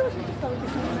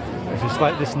 If it's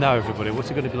like this now, everybody, what's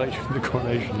it going to be like during the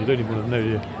coronation? You don't even want to know, do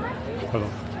you? Hold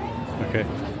on. Okay.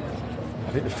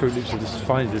 I think the Fruit Loops have just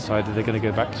finally decided they're going to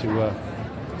go back to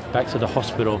the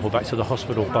hospital or back to the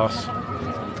hospital bus. Do you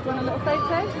want a little photo?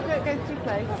 Don't go too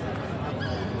close.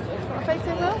 Want a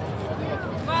photo, Will?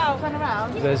 Wow. Turn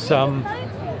around. There's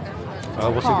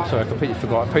what's it? Sorry, I completely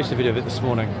forgot. I posted a video of it this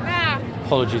morning.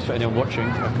 Apologies for anyone watching.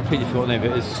 I completely forgot the name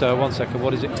of it. It's 1 second.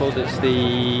 What is it called? It's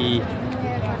the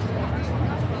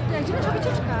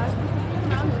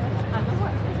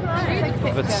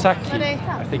Vatsaki,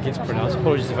 I think it's pronounced.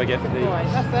 Apologies if I get the.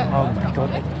 Oh my god!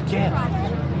 Again,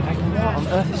 like what on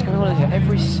earth is going on here?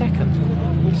 Every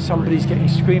second, somebody's getting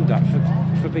screamed at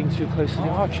for being too close to the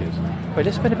arches. Wait,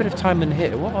 let's spend a bit of time in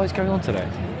here. What is going on today?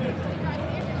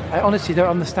 I honestly don't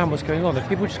understand what's going on. Have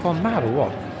people just gone mad or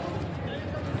what?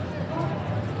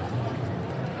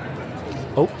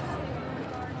 Oh,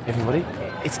 everybody,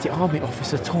 it's the army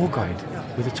officer tour guide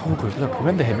with a tour group. Look,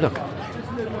 remember him, look.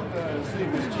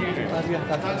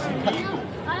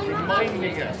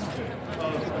 Reminding us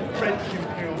of French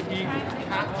Imperial eagle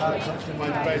captured by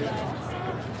Napoleon.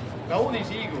 Now all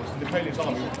these eagles in Napoleon's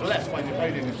army were blessed by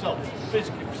Napoleon himself,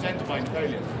 physically presented by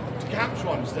Napoleon. To capture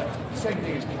one is the same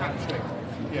thing as capturing,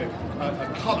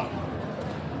 a colour,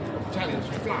 Italian's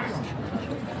flag.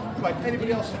 Right,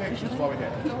 anybody else have pictures while we're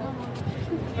here?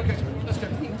 Okay, let's go.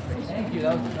 Thank you.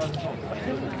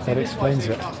 That explains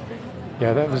it.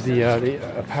 Yeah, that was the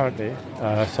apparently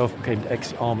self-proclaimed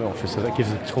ex-army officer that gives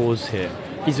the tours here.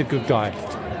 He's a good guy.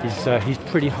 He's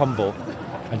pretty humble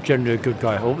and generally a good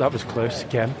guy. Oh, that was close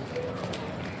again.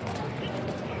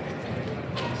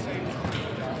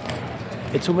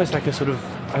 It's almost like a sort of,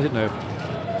 I don't know,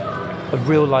 a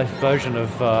real-life version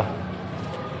of a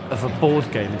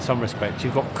board game in some respects.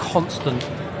 You've got constant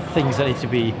things that need to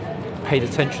be paid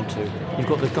attention to. You've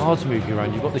got the guards moving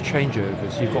around, you've got the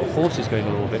changeovers, you've got horses going a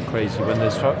little bit crazy when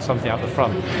there's something out the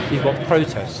front, you've got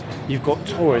protests, you've got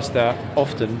tourists that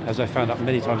often, as I found out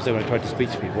many times when I tried to speak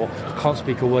to people, can't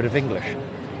speak a word of English.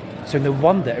 So no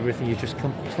wonder everything is just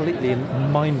completely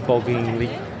mind-bogglingly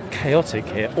chaotic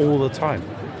here all the time.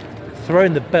 Throw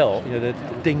in the bell, the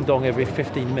ding-dong every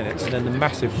 15 minutes and then the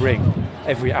massive ring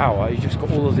every hour, you've just got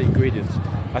all of the ingredients.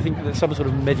 I think that some sort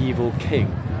of medieval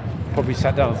king probably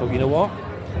sat down and thought, you know what?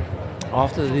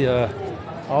 After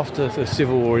the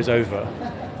Civil War is over,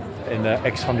 in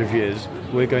X hundred years,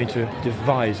 we're going to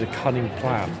devise a cunning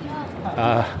plan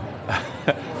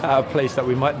at a place that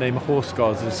we might name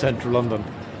Horseguards in central London,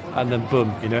 and then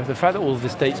boom, the fact that all of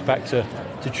this dates back to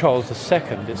Charles II,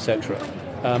 etc.,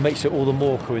 makes it all the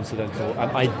more coincidental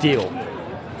and ideal.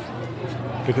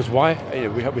 Because why?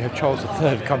 We have Charles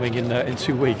III coming in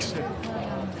 2 weeks.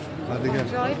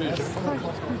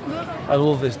 And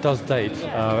all of this does date.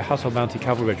 Household Mounted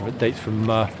Cavalry Regiment dates from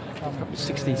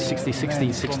 1660,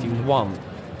 1661,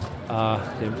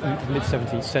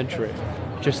 mid-17th century.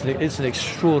 It's an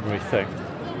extraordinary thing.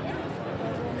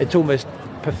 It's almost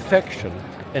perfection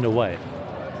in a way,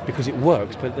 because it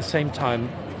works, but at the same time,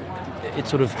 it's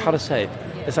sort of, how to say,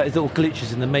 it's like little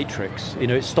glitches in the matrix.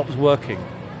 It stops working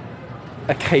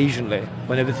occasionally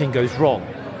when everything goes wrong.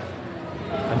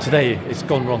 And today it's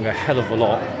gone wrong a hell of a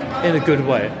lot, in a good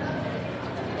way.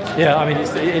 Yeah, I mean,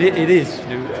 it is.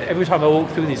 Every time I walk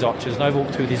through these arches, and I've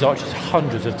walked through these arches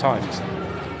hundreds of times,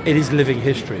 it is living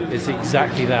history. It's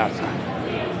exactly that.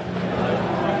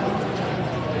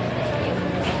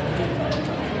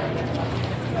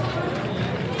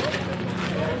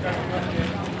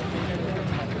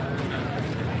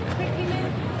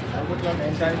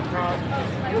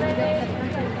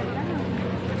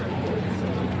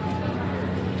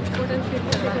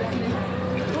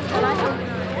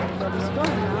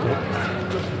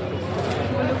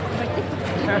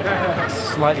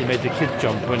 Slightly made the kid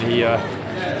jump when he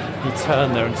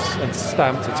turned there and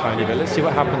stamped a tiny bit. Let's see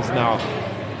what happens now.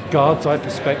 Guard's eye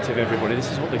perspective, everybody.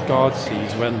 This is what the guard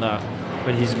sees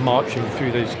when he's marching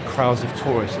through those crowds of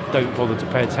tourists that don't bother to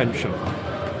pay attention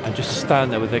and just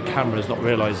stand there with their cameras not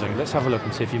realising. Let's have a look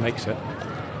and see if he makes it.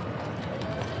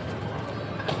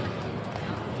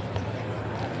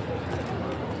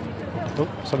 Oh,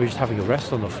 somebody's just having a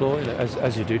rest on the floor,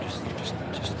 as you do.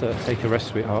 Just take a rest,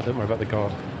 sweetheart. Don't worry about the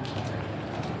guard.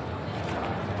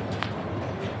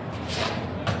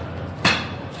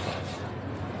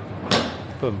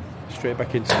 Boom, straight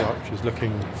back into the arches,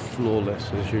 looking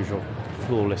flawless as usual.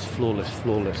 Flawless, flawless,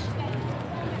 flawless.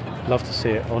 Love to see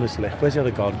it, honestly. Where's the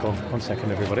other guard gone? 1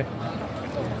 second, everybody.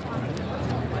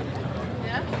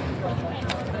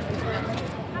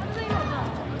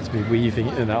 It's Me weaving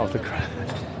in and out of the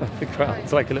crowd.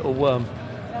 It's like a little worm.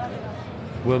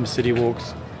 Worm City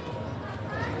walks.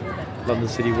 London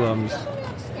City worms.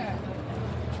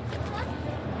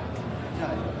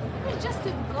 It's just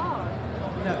a guard.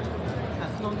 No,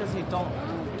 as long as you don't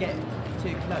get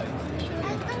too close, it should be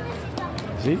okay.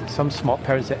 See, some smart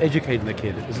parents are educating the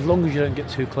kid. As long as you don't get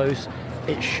too close,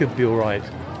 it should be all right.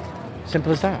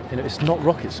 Simple as that. You know, it's not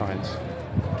rocket science.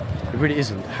 It really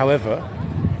isn't. However,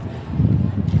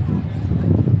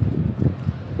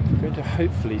 I'm going to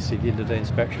hopefully see the end of the day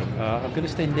inspection. I'm going to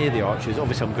stay near the arches.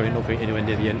 Obviously, I'm not going anywhere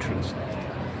near the entrance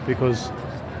because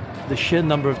the sheer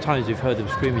number of times we've heard them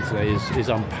screaming today is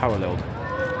unparalleled.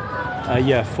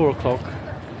 Yeah, 4 o'clock.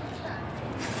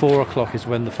 4 o'clock is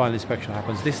when the final inspection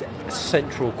happens. This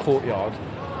central courtyard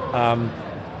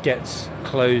gets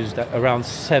closed at around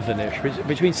 7ish,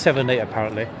 between 7 and 8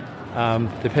 apparently,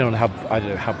 depending on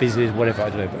how busy it is, whatever, I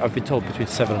don't know. But I've been told between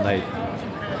 7 and 8.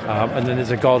 And then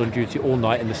there's a guard on duty all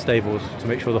night in the stables to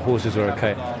make sure the horses are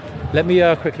okay. Let me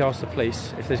quickly ask the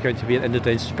police if there's going to be an end of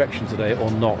day inspection today or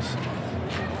not.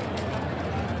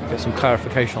 Get some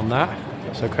clarification on that.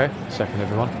 That's okay. A second,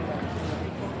 everyone.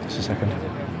 Just a second.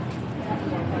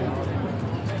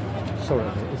 Sorry,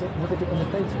 is it another bit on the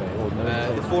day today? Or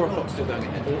no? The 4 o'clock still going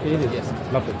ahead. It is?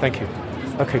 Yes. Lovely, thank you.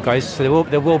 Okay guys, so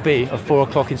there will be a 4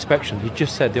 o'clock inspection. He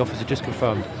just said, the officer just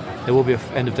confirmed, there will be an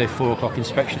end of day 4 o'clock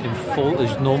inspection in full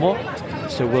as normal.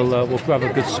 So we'll grab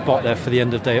a good spot there for the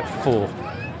end of day at 4.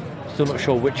 Still not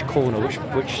sure which corner,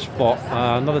 which spot.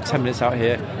 Another 10 minutes out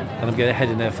here, and I'm going to head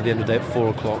in there for the end of day at 4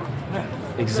 o'clock.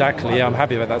 Exactly, yeah, I'm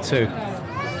happy about that too.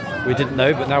 We didn't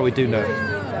know, but now we do know.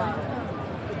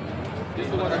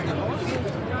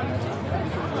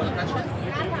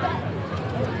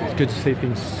 It's good to see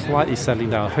things slightly settling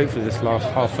down. Hopefully this last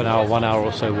half an hour, 1 hour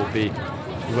or so will be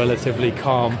relatively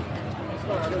calm.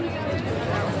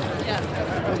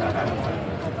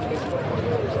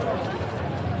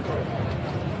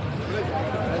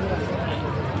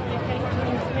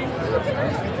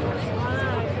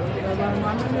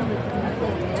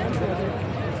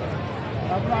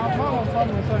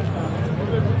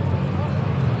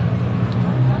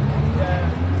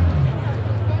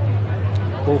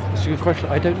 Well, it's a good question.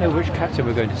 I don't know which captain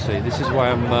we're going to see. This is why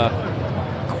I'm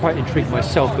quite intrigued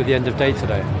myself with the end of day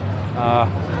today.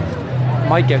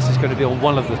 My guess is going to be on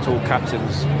one of the tall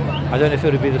captains. I don't know if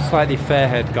it'll be the slightly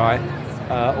fair-haired guy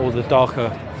or the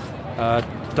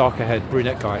darker-haired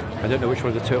brunette guy. I don't know which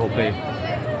one of the two it will be.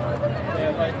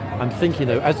 I'm thinking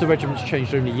though, as the regiment's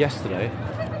changed only yesterday,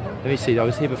 let me see, I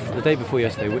was here the day before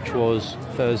yesterday, which was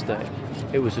Thursday.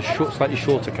 It was a slightly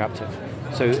shorter captain.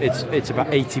 So it's about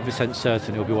 80%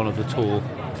 certain it'll be one of the tall,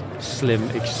 slim,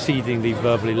 exceedingly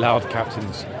verbally loud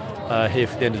captains here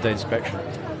for the end of day inspection.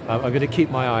 I'm going to keep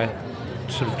my eye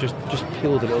sort of just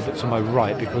peeled a little bit to my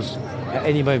right, because at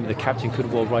any moment the captain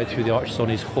could well ride through the arches on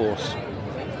his horse.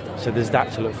 So there's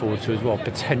that to look forward to as well,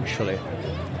 potentially.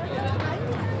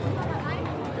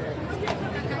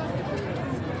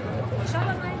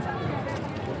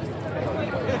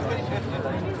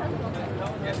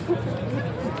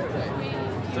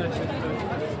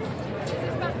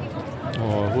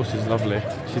 Oh, horse is lovely.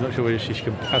 She's not sure whether she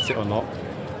can pat it or not.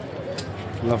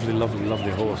 Lovely, lovely,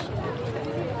 lovely horse.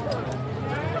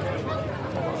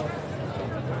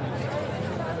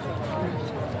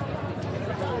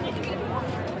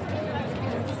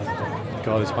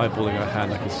 God, it's eyeballing her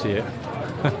hand, I can see it.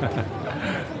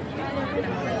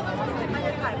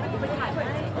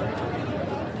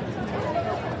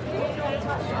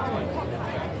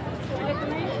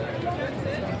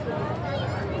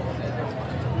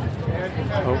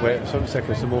 Oh wait, some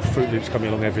seconds, some more Fruit Loops coming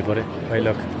along, everybody. Hey,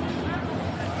 look.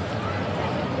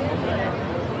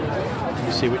 Can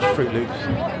you see which Fruit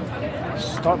Loops?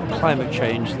 Stop climate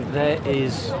change. There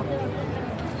isn't.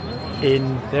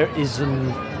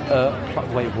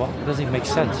 Wait, what? It doesn't even make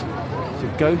sense. It's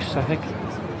a ghost, I think.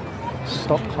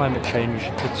 Stop climate change.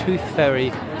 The Tooth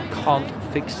Fairy can't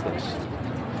fix this.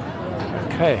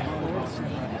 Okay.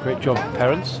 Great job,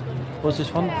 parents. What's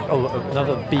this one? Oh,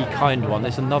 another Be Kind one.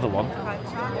 There's another one.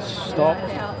 Stop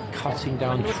cutting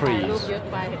down trees.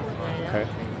 Okay.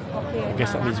 I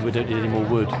guess that means we don't need any more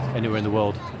wood anywhere in the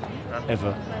world.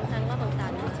 Ever.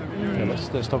 Okay,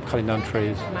 let's stop cutting down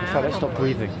trees. In fact, let's stop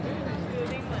breathing.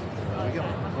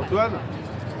 Goodness me.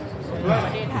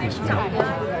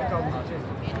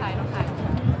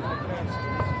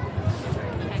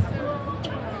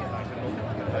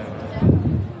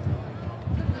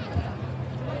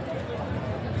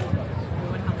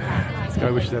 This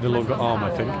guy wishes he had a longer arm, I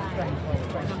think.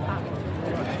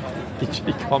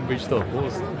 He can't reach the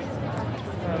horse.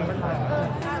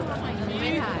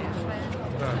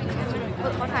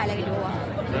 เขาถ่ายอะไรกันอยู่อ่ะ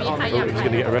Oh, he's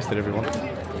going to get arrested, everyone.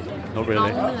 Not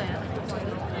really.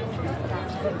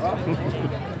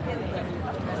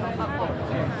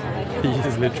 He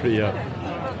is literally,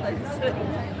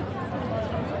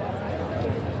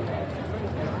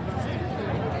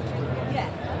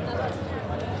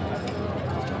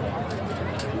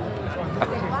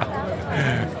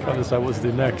 trying to decide what to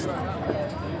do next.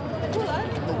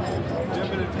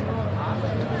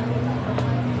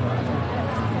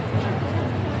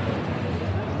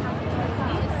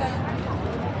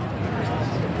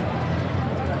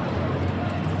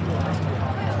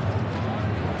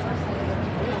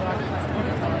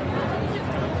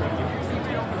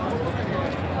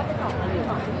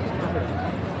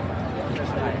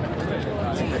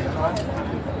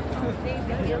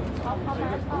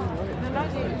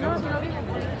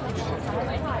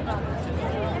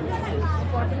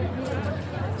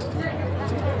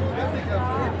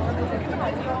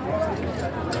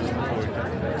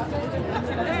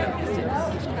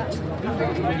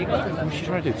 What's she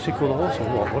trying to do? Tickle the horse or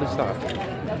what? What is that?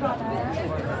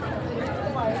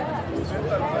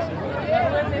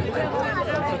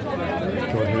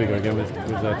 God, here we go again with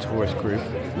a tourist group.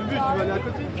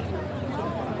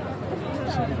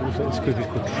 So this group is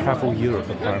called Travel Europe,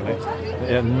 apparently.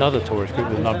 Another tourist group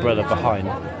with an umbrella behind.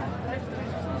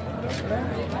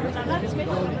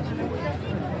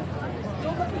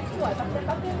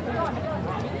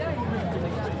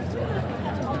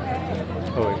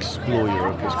 Oh, Explore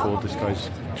Europe it's called. This guy's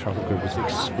travel group is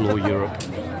Explore Europe.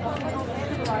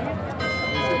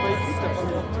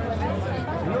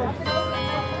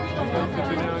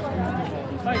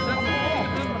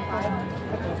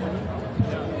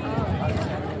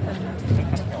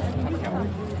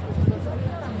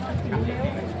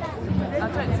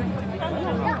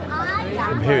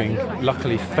 I'm hearing,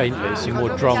 luckily faintly, some more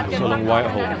drums along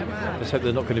Whitehall. Let's hope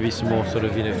there's not going to be some more sort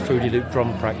of, Fruity Loop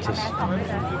drum practice.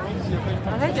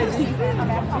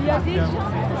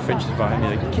 French is behind me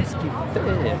like, qu'est-ce qu'il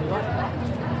fait?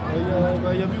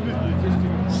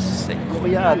 C'est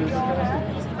incroyable.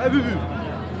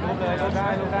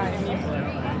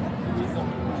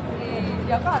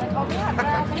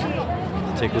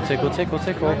 Tickle, tickle, tickle,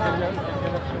 tickle.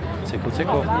 Tickle,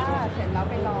 tickle.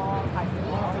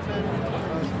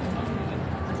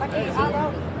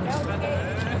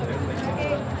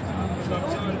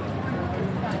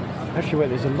 Actually, wait,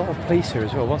 there's a lot of police here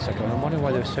as well. One second, I'm wondering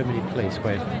why there's so many police.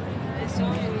 Wait,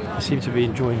 they seem to be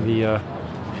enjoying the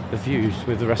views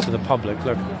with the rest of the public.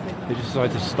 Look, they just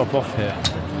decided to stop off here.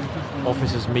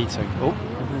 Officers meeting. Oh.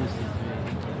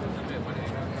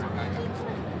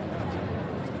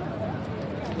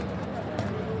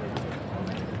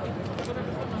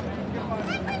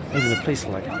 Even the police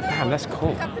are like, damn, that's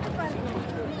cool.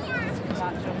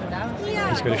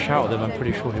 He's going to shout at them. I'm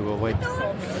pretty sure he will. Wait.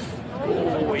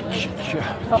 Oh,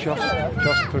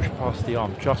 just push past the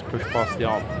arm. Just push past the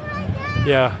arm.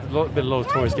 Yeah, been a lot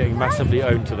of tourists getting massively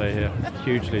owned today here.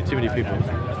 Hugely. Too many people.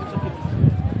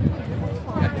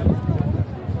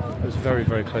 It was very,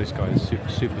 very close, guys. Super,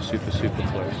 super, super, super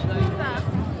close.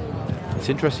 It's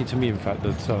interesting to me, in fact,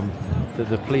 that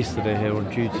the police that are here on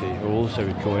duty are also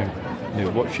enjoying,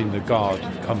 watching the guard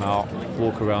come out,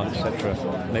 walk around, etc.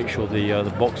 Make sure the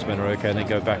boxmen are okay and they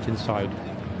go back inside.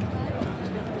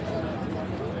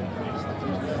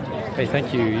 Hey,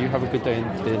 thank you. You have a good day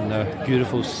in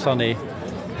beautiful, sunny,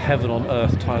 heaven on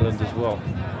earth Thailand as well.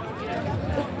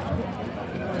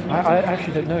 I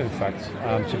actually don't know, in fact,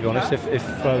 to be honest. If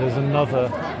there's another,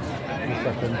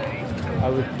 I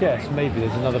would guess maybe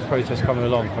there's another protest coming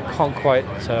along. I can't quite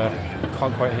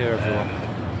hear everyone.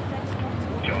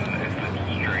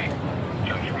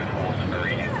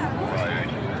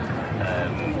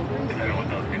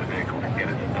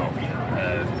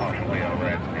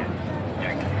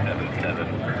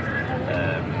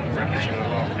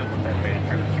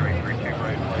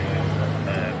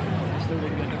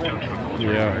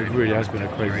 Yeah, it really has been a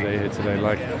crazy day here today.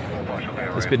 Like,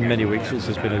 it's been many weeks since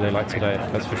there's been a day like today,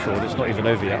 that's for sure. It's not even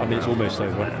over yet. I mean, it's almost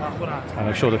over. And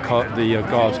I'm sure the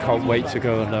guards can't wait to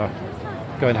go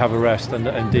and have a rest, and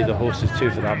indeed the horses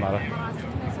too, for that matter.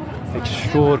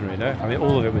 Extraordinary, no? I mean,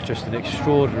 all of it was just an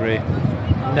extraordinary,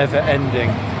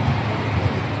 never-ending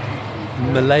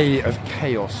melee of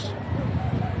chaos.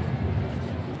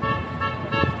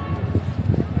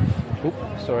 Oh,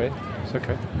 sorry. It's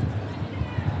okay.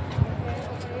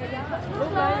 ลู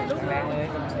กเลย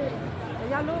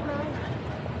ย่าลูกเลย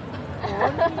โอ้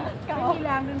ไม่มีแร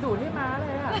งดึงดูดให้ม้าเล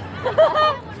ยอ่ะ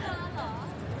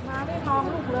ม้าไม่ท้อง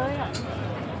ลูกเลยอ่ะ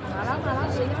มาแล้วย่า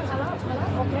มาแล้ว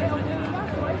โอเคย่า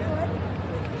สวย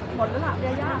หมดแล้วล่ะ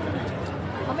ย่า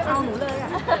เขาไม่เอาหนูเลยอ่ะ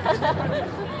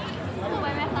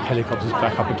helicopters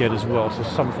back up again as well, so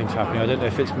something's happening. I don't know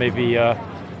if it's maybe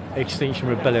Extinction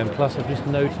Rebellion. Plus, I've just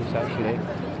noticed actually,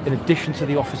 in addition to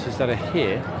the officers that are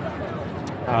here,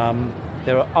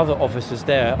 there are other officers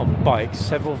there on bikes,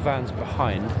 several vans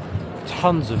behind,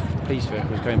 tons of police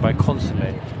vehicles going by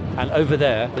constantly, and over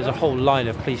there's a whole line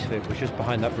of police vehicles just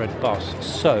behind that red bus.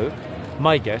 So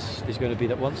my guess is going to be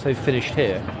that once they've finished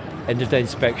here, end of day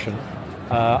inspection,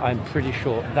 I'm pretty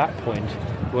sure at that point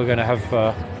we're going to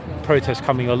have protests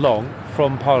coming along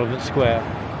from Parliament Square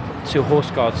to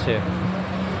horseguards here.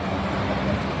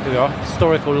 Here we are,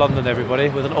 historical London, everybody,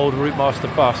 with an old Route Master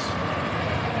bus.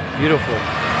 Beautiful.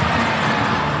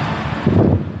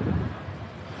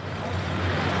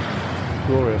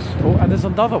 Glorious. Oh, and there's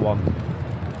another one.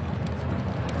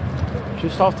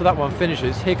 Just after that one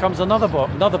finishes, here comes another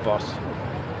bus.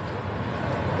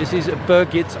 This is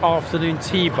Birgit's afternoon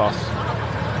tea bus.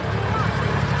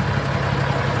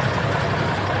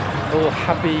 All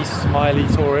happy, smiley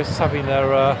tourists having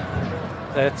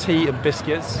their tea and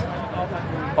biscuits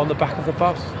on the back of the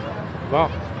bus. Wow.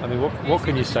 I mean, what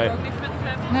can you say?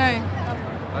 No.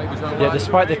 Yeah,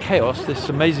 despite the chaos, this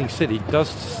amazing city does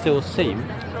still seem,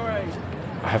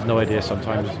 I have no idea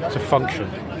sometimes, to function.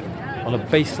 On a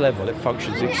base level, it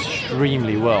functions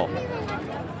extremely well.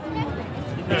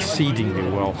 Exceedingly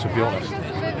well, to be honest.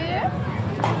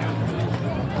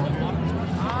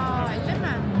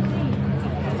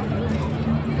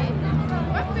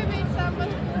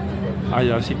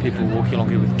 I see people walking along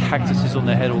here with cactuses on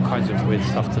their head, all kinds of weird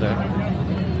stuff today.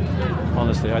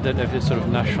 Honestly, I don't know if it's sort of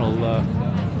national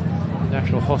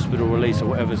hospital release or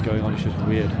whatever's going on. It's just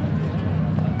weird.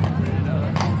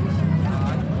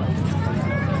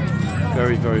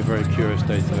 Very, very, very curious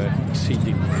day today.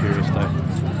 Exceedingly curious day.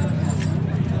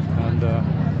 And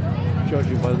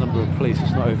judging by the number of police,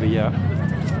 it's not over yet.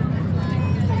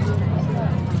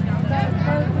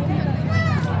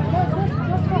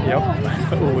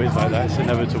 Yep, always like that. It's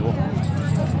inevitable.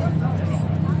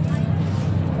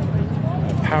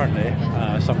 Apparently,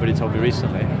 somebody told me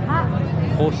recently,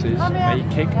 horses may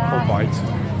kick or bite.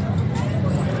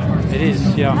 It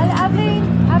is, yeah. I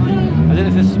don't know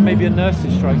if there's maybe a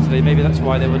nurses' strike today. Maybe that's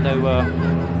why there were no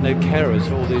carers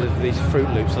for all these Fruit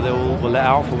Loops. So they all were let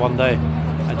out for one day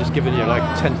and just given you like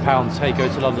 £10. Hey, go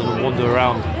to London and wander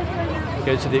around.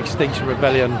 Go to the Extinction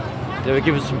Rebellion. They were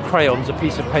given some crayons, a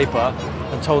piece of paper,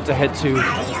 and told to head to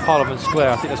Parliament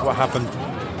Square. I think that's what happened.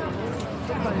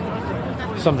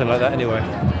 Something like that, anyway.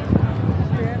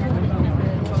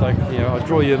 It's like, you know, I'll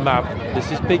draw you a map.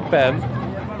 This is Big Ben,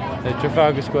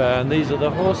 Trafalgar Square, and these are the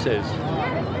horses.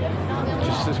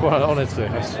 Just one, honestly,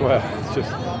 I swear. It's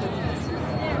just,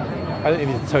 I don't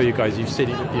even need to tell you guys, you've seen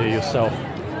it yourself.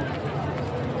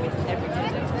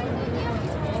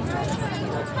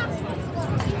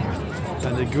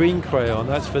 And the green crayon,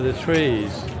 that's for the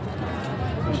trees.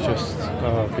 It's just,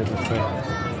 oh goodness me.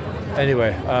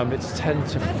 Anyway, it's 10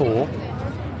 to 4.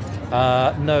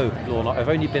 No, Lorna, I've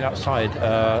only been outside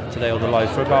today on the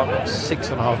live for about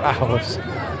 6.5 hours.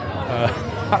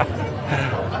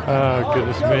 Oh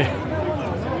goodness me.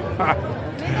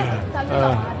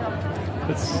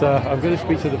 I'm going to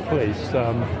speak to the police.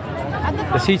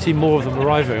 There seems to be more of them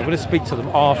arriving. I'm going to speak to them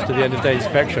after the end of day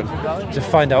inspection to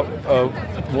find out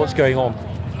what's going on.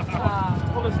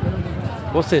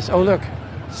 What's this? Oh look,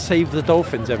 save the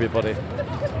dolphins, everybody.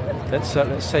 Let's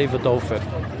save a dolphin.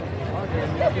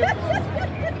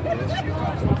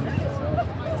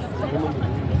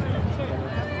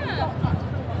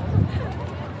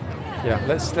 Yeah,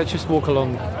 let's just walk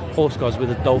along horseguards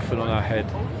with a dolphin on our head.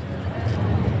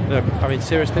 Look, I mean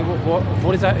seriously,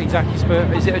 what is that exactly?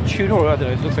 Is it a tuna or I don't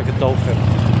know? It looks like a dolphin.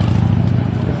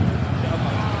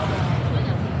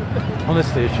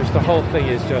 Honestly, it's just the whole thing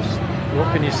is just,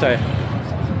 what can you say?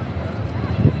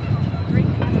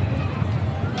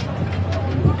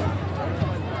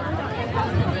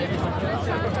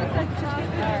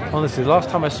 Honestly, the last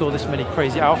time I saw this many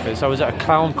crazy outfits, I was at a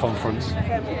clown conference.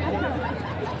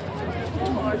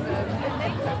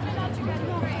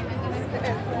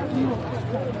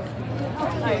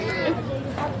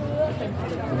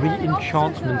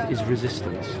 Re-enchantment is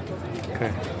resistance.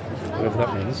 Okay, whatever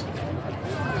that means.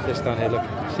 This down here, look,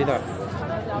 see that?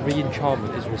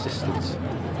 Re-enchantment is resistance.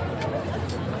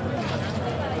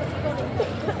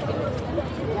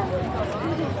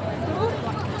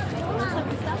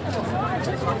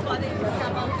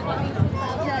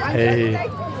 Hey,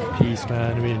 peace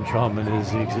man, re-enchantment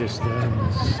is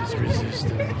existence, it's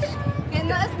resistance.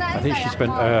 I think she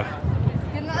spent a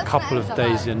couple of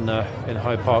days in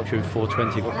Hyde Park during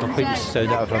 420, got completely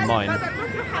stoned out of her mind,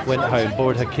 went home,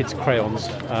 borrowed her kids' crayons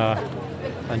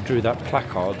and drew that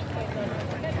placard.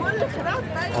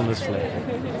 Honestly.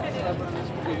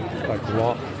 Like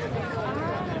what?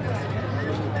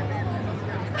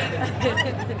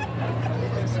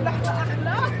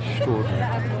 Extraordinary.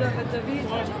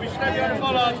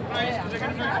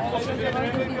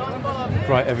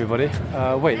 Right, everybody.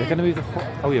 Wait, they're going to move the horse.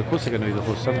 Oh, yeah, of course they're going to move the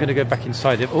horse. So I'm going to go back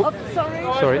inside it. Oh,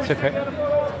 sorry, it's okay.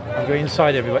 I'm going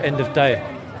inside, everybody. End of day.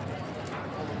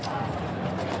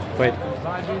 Wait.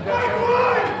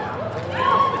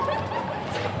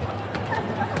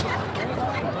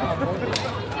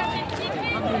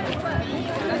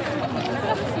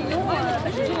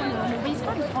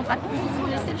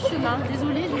 Le chemin,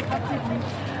 désolé, je n'ai pas prévenu.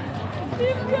 Et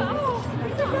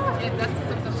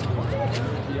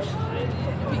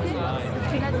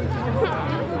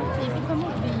puis comment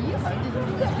obéir?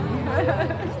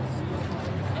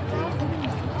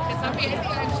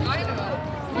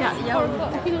 Il y a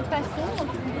aucune autre façon.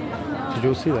 Did you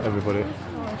all see that, everybody?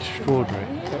 Extraordinary.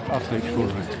 Absolutely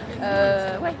extraordinary.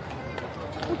 Ouais.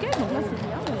 Ok, donc là c'est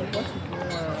bien, on voit qu'ils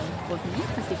vont revenir,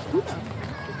 ça c'est cool.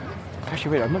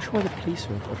 Actually, wait, I'm not sure why the police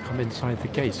have come inside the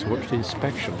gates to watch the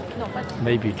inspection.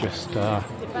 Maybe just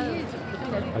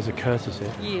as a courtesy.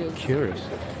 Curious.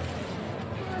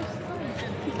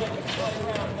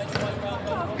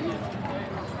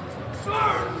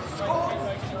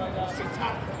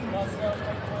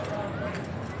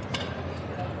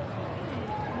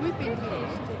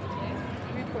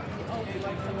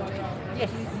 Yes,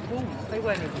 they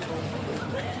weren't even born.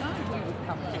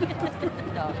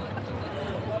 No.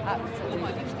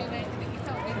 Absolutely.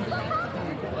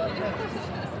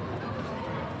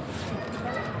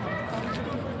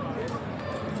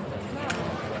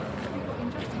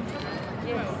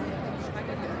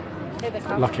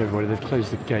 Lucky everybody, they've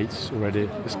closed the gates already.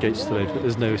 This gate's still open, but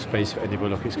there's no space for anybody.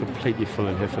 Look, it's completely full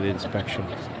in here for the inspection.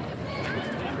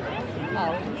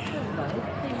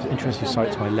 It's an interesting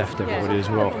sight to my left, everybody, as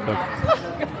well. Look.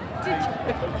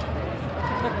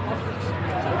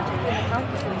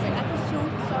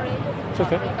 It's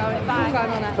okay.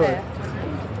 Sorry.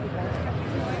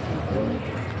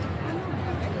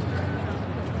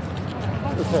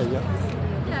 Okay, yeah.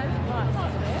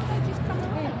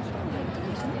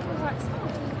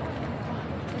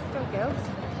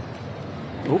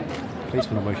 Oh,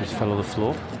 policeman almost just fell on the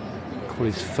floor. Caught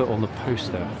his foot on the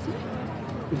post there.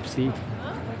 Oopsie.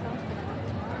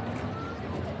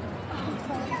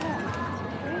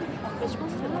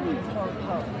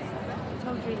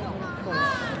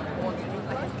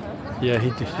 Yeah,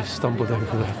 he just stumbled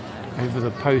over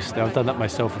the post there. I've done that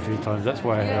myself a few times. That's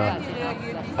why.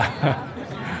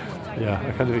 Yeah,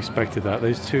 I kind of expected that.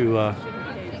 Those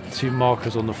two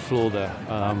markers on the floor there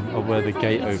are where the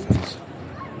gate opens.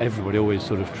 Everybody always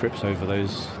sort of trips over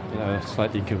those,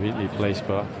 slightly inconveniently placed,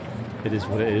 but it is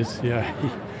what it is. Yeah,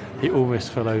 he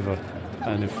almost fell over.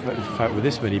 And in fact, with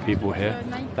this many people here,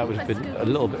 that would have been a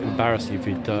little bit embarrassing if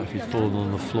he'd fallen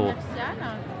on the floor.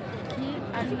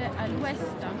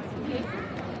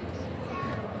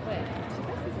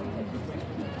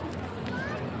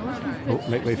 Oh,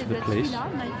 make way for the police.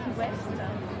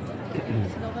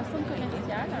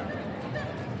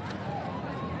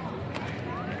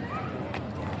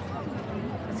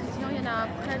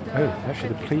 Oh, actually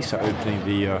the police are opening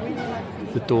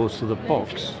the doors to the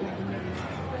box.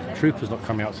 Troopers not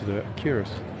coming out to do it. I'm curious.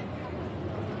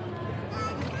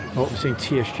 Oh, we're seeing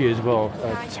TSG as well,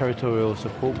 Territorial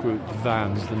Support Group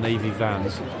vans, the Navy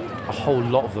vans. A whole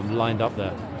lot of them lined up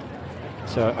there.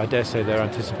 So I dare say they're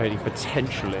anticipating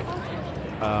potentially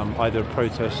either a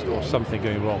protest or something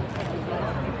going wrong.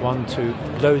 1, 2,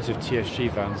 loads of TSG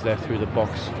vans there through the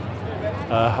box.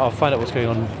 I'll find out what's going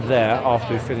on there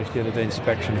after we finish the end of the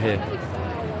inspection here.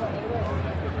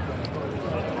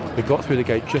 We got through the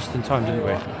gate just in time, didn't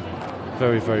we?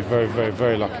 Very, very, very, very,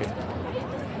 very lucky.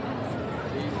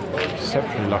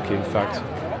 Exceptionally lucky, in fact.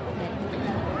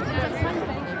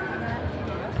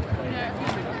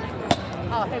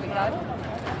 Oh, here we go.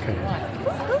 Okay.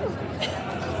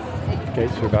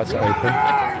 Gates are about to open.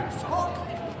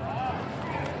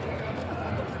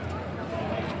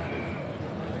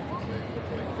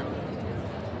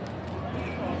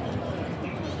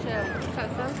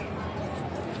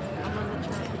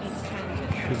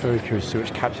 Very curious to see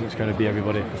which captain it's going to be,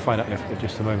 everybody. We'll find out in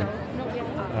just a moment.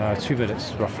 2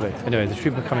 minutes, roughly. Anyway, the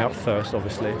trooper coming up first,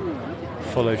 obviously,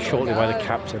 followed shortly by the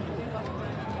captain.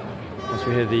 As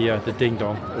we hear the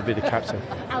ding-dong, it'll be the captain.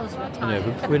 Anyway,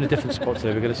 we're in a different spot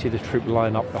today. We're going to see the troop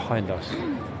line up behind us.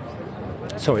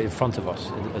 Sorry, in front of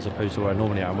us, as opposed to where I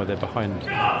normally am, where they're behind.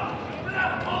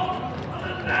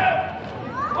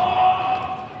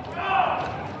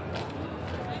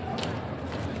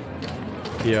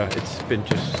 Yeah, it's been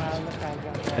just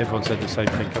Everyone said the same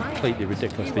thing, completely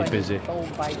ridiculously busy.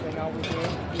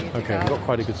 Okay, we've got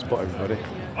quite a good spot, everybody.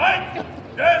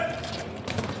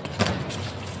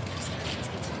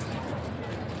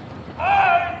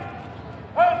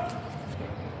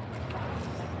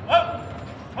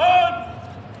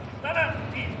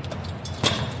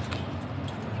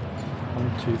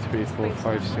 One, two, three, 4,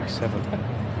 5, 6, 7,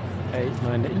 8,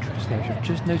 9. Interesting, actually, I've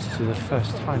just noticed for the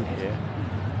first time here.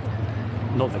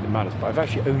 Not that it matters, but I've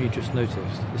actually only just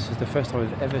noticed. This is the first time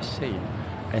I've ever seen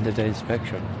end of day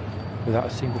inspection without a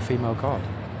single female guard.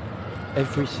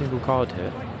 Every single guard here,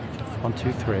 1,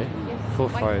 2, 3, 4,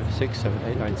 5, 6, 7,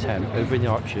 8, 9, 10, over in the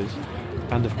arches,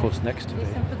 and of course next to me,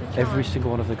 every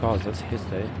single one of the guards that's here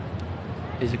today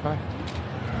is a guy.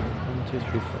 1, 2,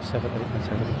 3, 4, 7, 8,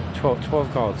 9, 10,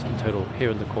 12 guards in total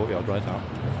here in the courtyard right now.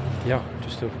 Yeah,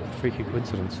 just a freaky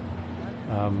coincidence.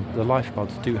 The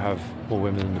lifeguards do have more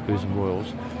women than the Blues and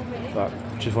Royals, but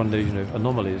just one of those,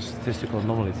 anomalies, statistical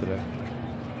anomaly today.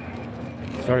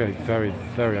 Very, very,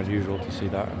 very unusual to see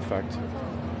that, in fact.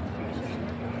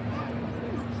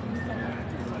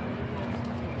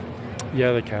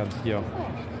 Yeah, they can, yeah.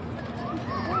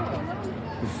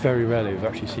 Very rarely we've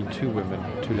actually seen two women,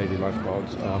 two lady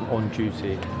lifeguards, on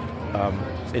duty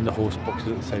in the horse boxes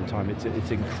at the same time. It's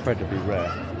incredibly rare.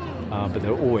 But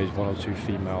there are always one or two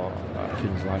female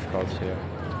King's lifeguards here.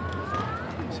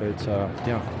 So it's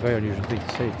yeah, a very unusual thing to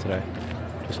see today.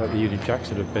 Just like the Union Jacks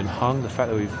that have been hung, the fact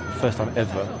that we've, first time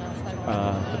ever,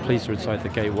 the police are inside the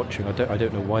gate watching. I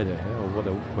don't know why they're here or what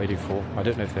they're waiting for. I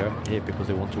don't know if they're here because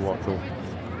they want to watch or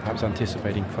perhaps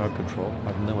anticipating crowd control.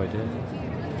 I have no idea.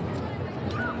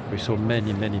 We saw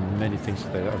many, many, many things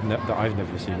today that I've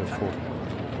never seen before.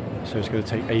 So it's going to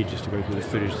take ages to go through the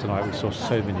footage tonight. We saw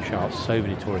so many shouts, so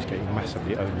many tourists getting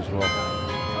massively owned as well.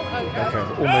 Okay,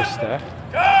 we're almost there.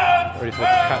 Ready for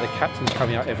the captain's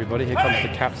coming out, everybody. Here comes the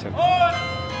captain.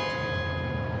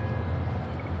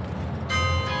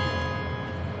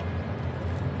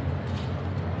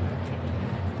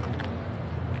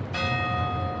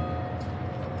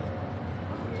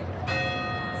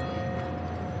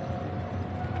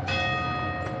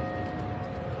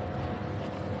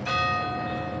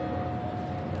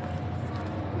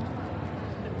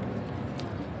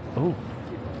 Oh,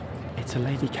 it's a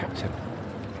lady captain.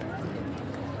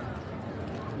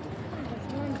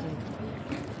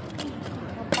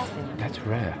 That's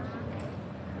rare.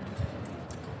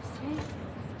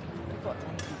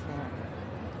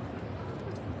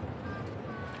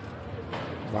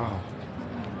 Wow.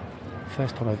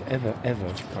 First time I've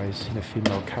ever, guys, seen a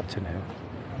female captain here.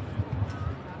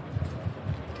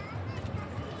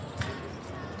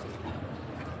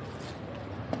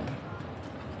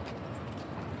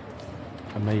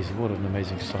 Amazing, what an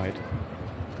amazing sight.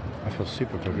 I feel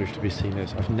super privileged to be seeing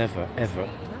this. I've never, ever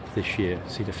this year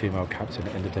seen a female captain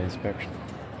at end of day inspection.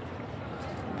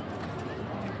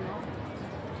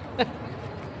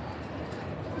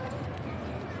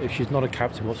 If she's not a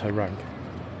captain, what's her rank?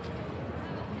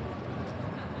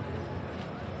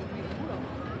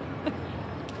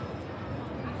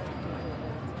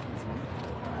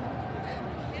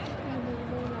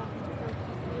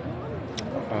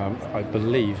 I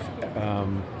believe,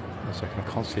 one second, I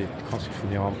can't see from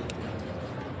the arm.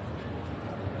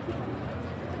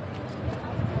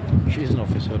 She is an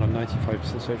officer and I'm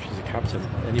 95% certain she's a captain.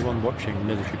 Anyone watching,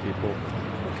 military people,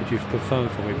 could you confirm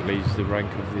for me please the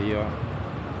rank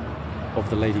of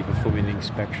the lady performing the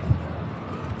inspection?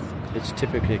 It's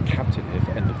typically a captain here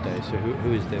for end of day, so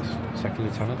who is this? Second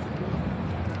lieutenant?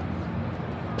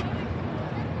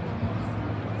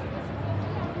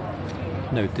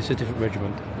 No, this is a different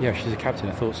regiment. Yeah, she's a captain,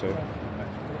 I thought so.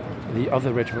 The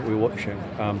other regiment we were watching,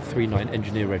 3-9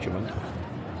 Engineer Regiment,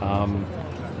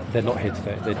 they're not here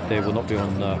today. They will not be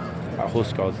on at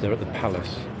horseguards. They're at the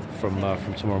palace from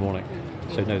tomorrow morning.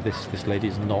 So no, this lady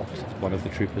is not one of the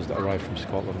troopers that arrived from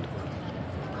Scotland.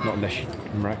 Not unless she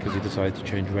miraculously decided to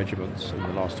change regiments in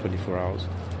the last 24 hours.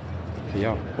 But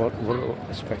yeah, what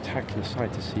a spectacular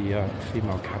sight to see a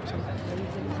female captain.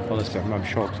 Honestly, I'm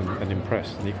shocked and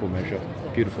impressed in equal measure.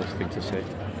 Beautiful thing to see.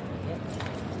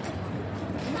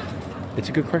 It's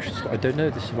a good question. I don't know.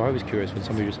 This is why I was curious when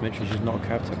somebody just mentioned she's not a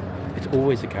captain. It's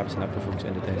always a captain that performs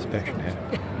end of day inspection here.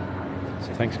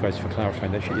 So thanks guys for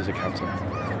clarifying that she is a captain.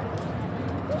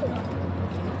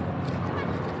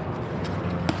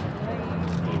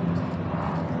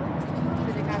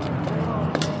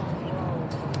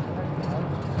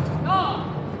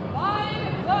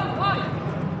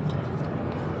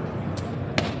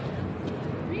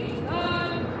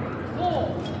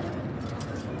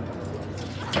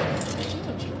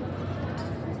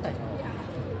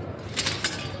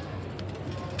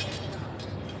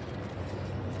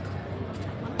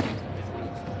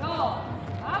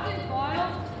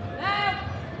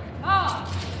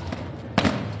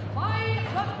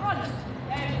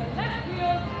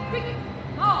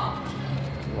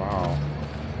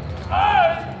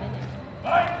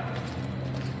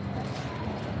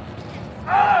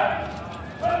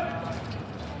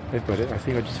 Everybody, I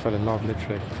think I just fell in love,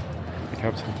 literally, with the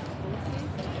captain.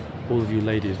 All of you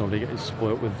ladies normally get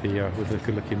spoilt with the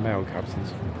good-looking male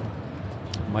captains.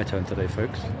 My turn today,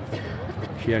 folks.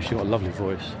 She actually got a lovely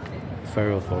voice,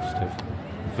 very authoritative,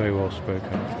 very well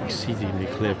spoken, exceedingly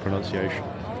clear pronunciation.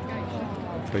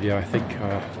 But yeah, I think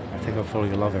I'm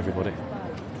falling in love, everybody.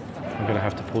 I'm going to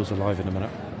have to pause the live in a minute.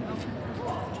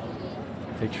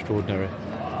 Extraordinary.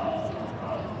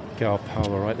 Girl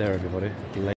power right there, everybody.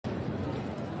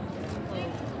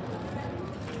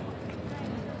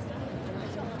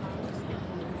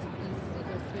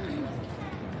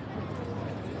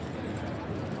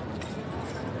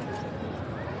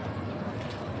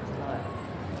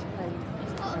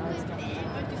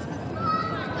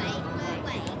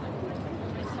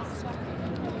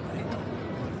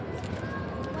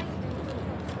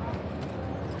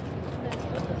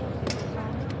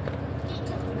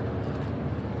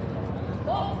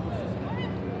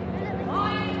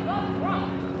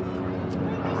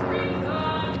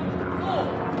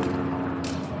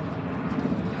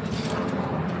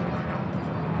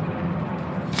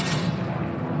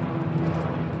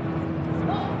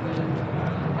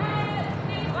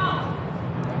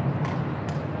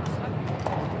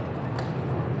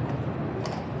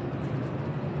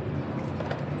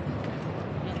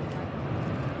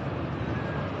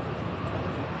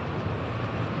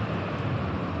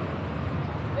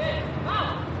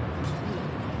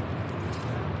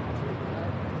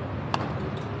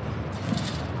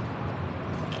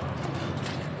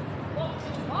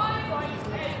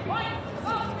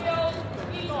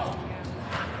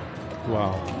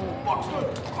 Wow.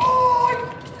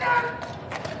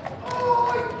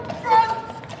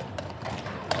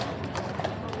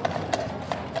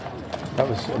 That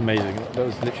was amazing. That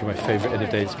was literally my favourite end of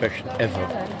day inspection ever.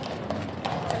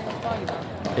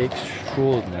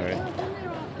 Extraordinary.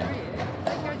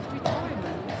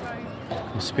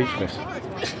 I'm speechless.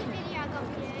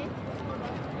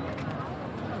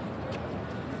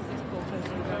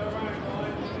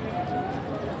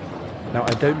 Now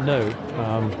I don't know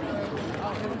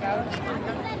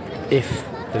if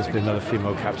there's been another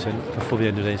female captain before the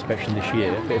end of the inspection this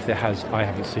year, but if there has, I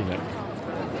haven't seen it.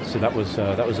 So that was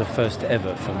a first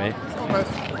ever for me.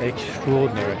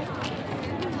 Extraordinary.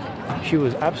 She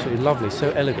was absolutely lovely,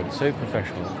 so elegant, so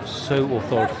professional, so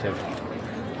authoritative.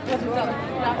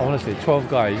 Honestly, 12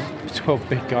 guys, 12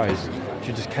 big guys.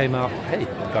 She just came out, hey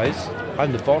guys,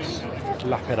 I'm the boss,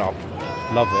 lap it up,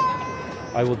 love it.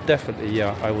 I will definitely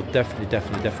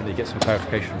get some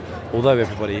clarification. Although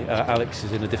everybody, Alex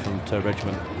is in a different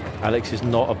regiment. Alex is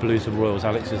not a Blues and Royals,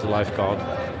 Alex is a lifeguard.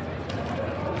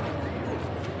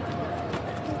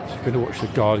 So we're going to watch the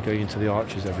guard going into the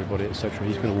arches, everybody, etc.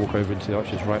 He's going to walk over into the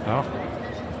arches right now.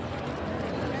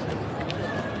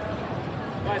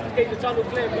 Guys, keep the tunnel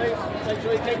clear, please. Make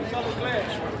sure you keep the tunnel clear.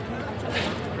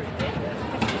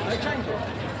 No, change it.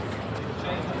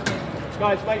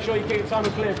 Guys, make sure you keep the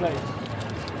tunnel clear, please.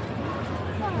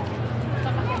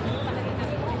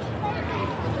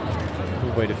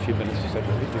 We'll wait a few minutes or so. I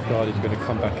think the guard is going to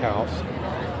come back out.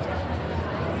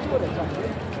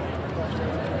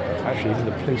 Actually, even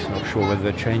the police are not sure whether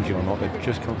they're changing or not. They're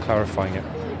just clarifying it.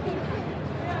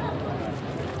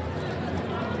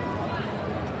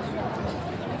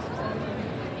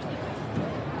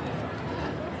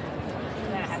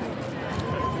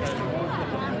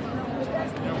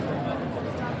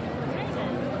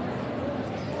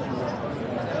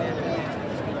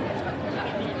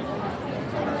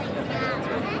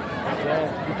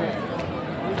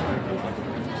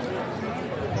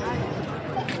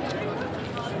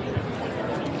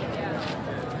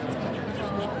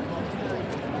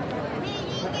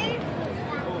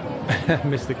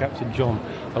 Mr. Captain John.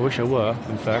 I wish I were,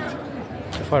 in fact.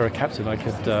 If I were a captain, I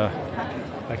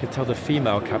could tell the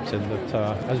female captain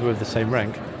that, as we're of the same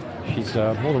rank, she's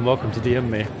more than welcome to DM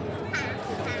me.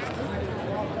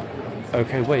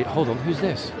 Okay, wait, hold on, who's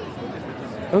this?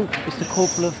 Oh, it's the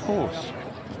Corporal of Horse.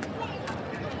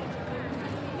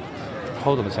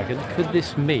 Hold on a second, could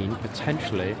this mean,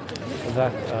 potentially,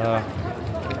 that,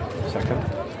 second.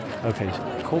 Okay,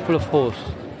 so Corporal of Horse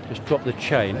just dropped the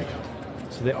chain.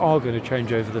 So they are going to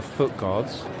change over the foot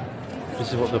guards.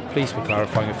 This is what the police were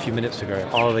clarifying a few minutes ago.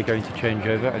 Are they going to change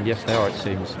over? And yes, they are, it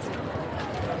seems.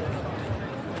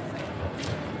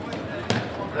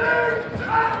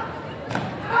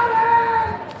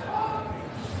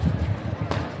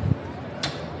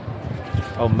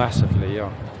 Oh, massively,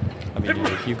 yeah. I mean, you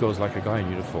know, Hugh goes like a guy in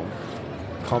uniform.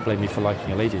 Can't blame me for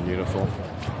liking a lady in uniform.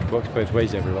 It works both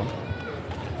ways, everyone.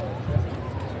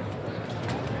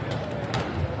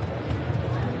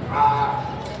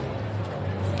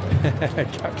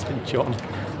 Captain John.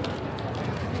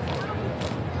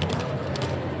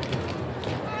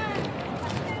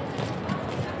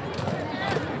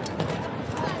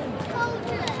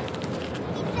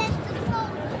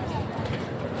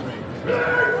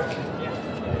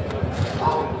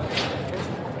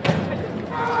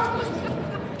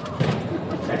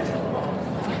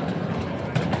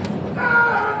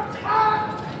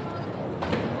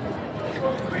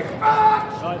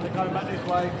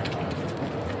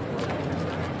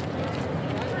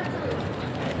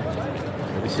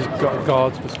 This is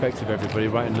guard's perspective, everybody,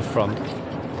 right in the front.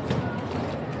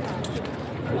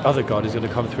 The other guard is going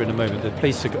to come through in a moment. The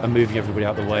police are moving everybody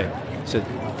out of the way, so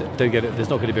don't get it. There's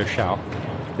not going to be a shout.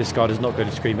 This guard is not going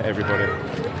to scream at everybody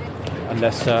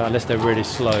unless they're really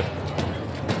slow.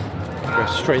 Go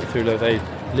straight through. Look, they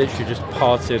literally just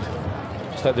parted,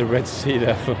 just like the Red Sea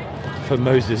there for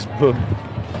Moses. Boom,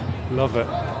 love it.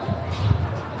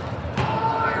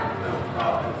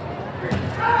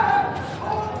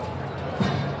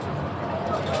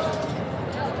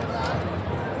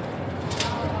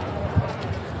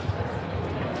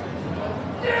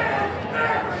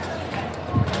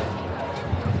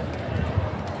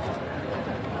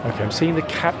 Okay, I'm seeing the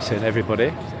captain,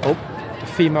 everybody. Oh, the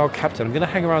female captain. I'm going to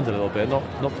hang around a little bit, not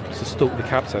to stalk the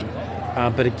captain.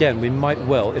 But again, we might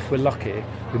well, if we're lucky,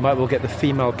 we might well get the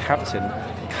female captain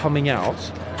coming out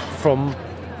from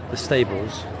the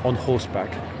stables on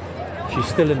horseback. She's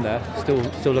still in there,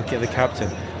 still looking at the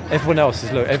captain. Everyone else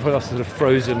is sort of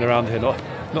frozen around here, not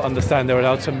understand they're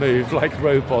allowed to move like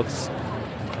robots.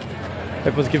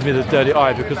 Everyone's giving me the dirty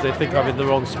eye because they think I'm in the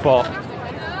wrong spot.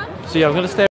 So yeah, I'm going to stay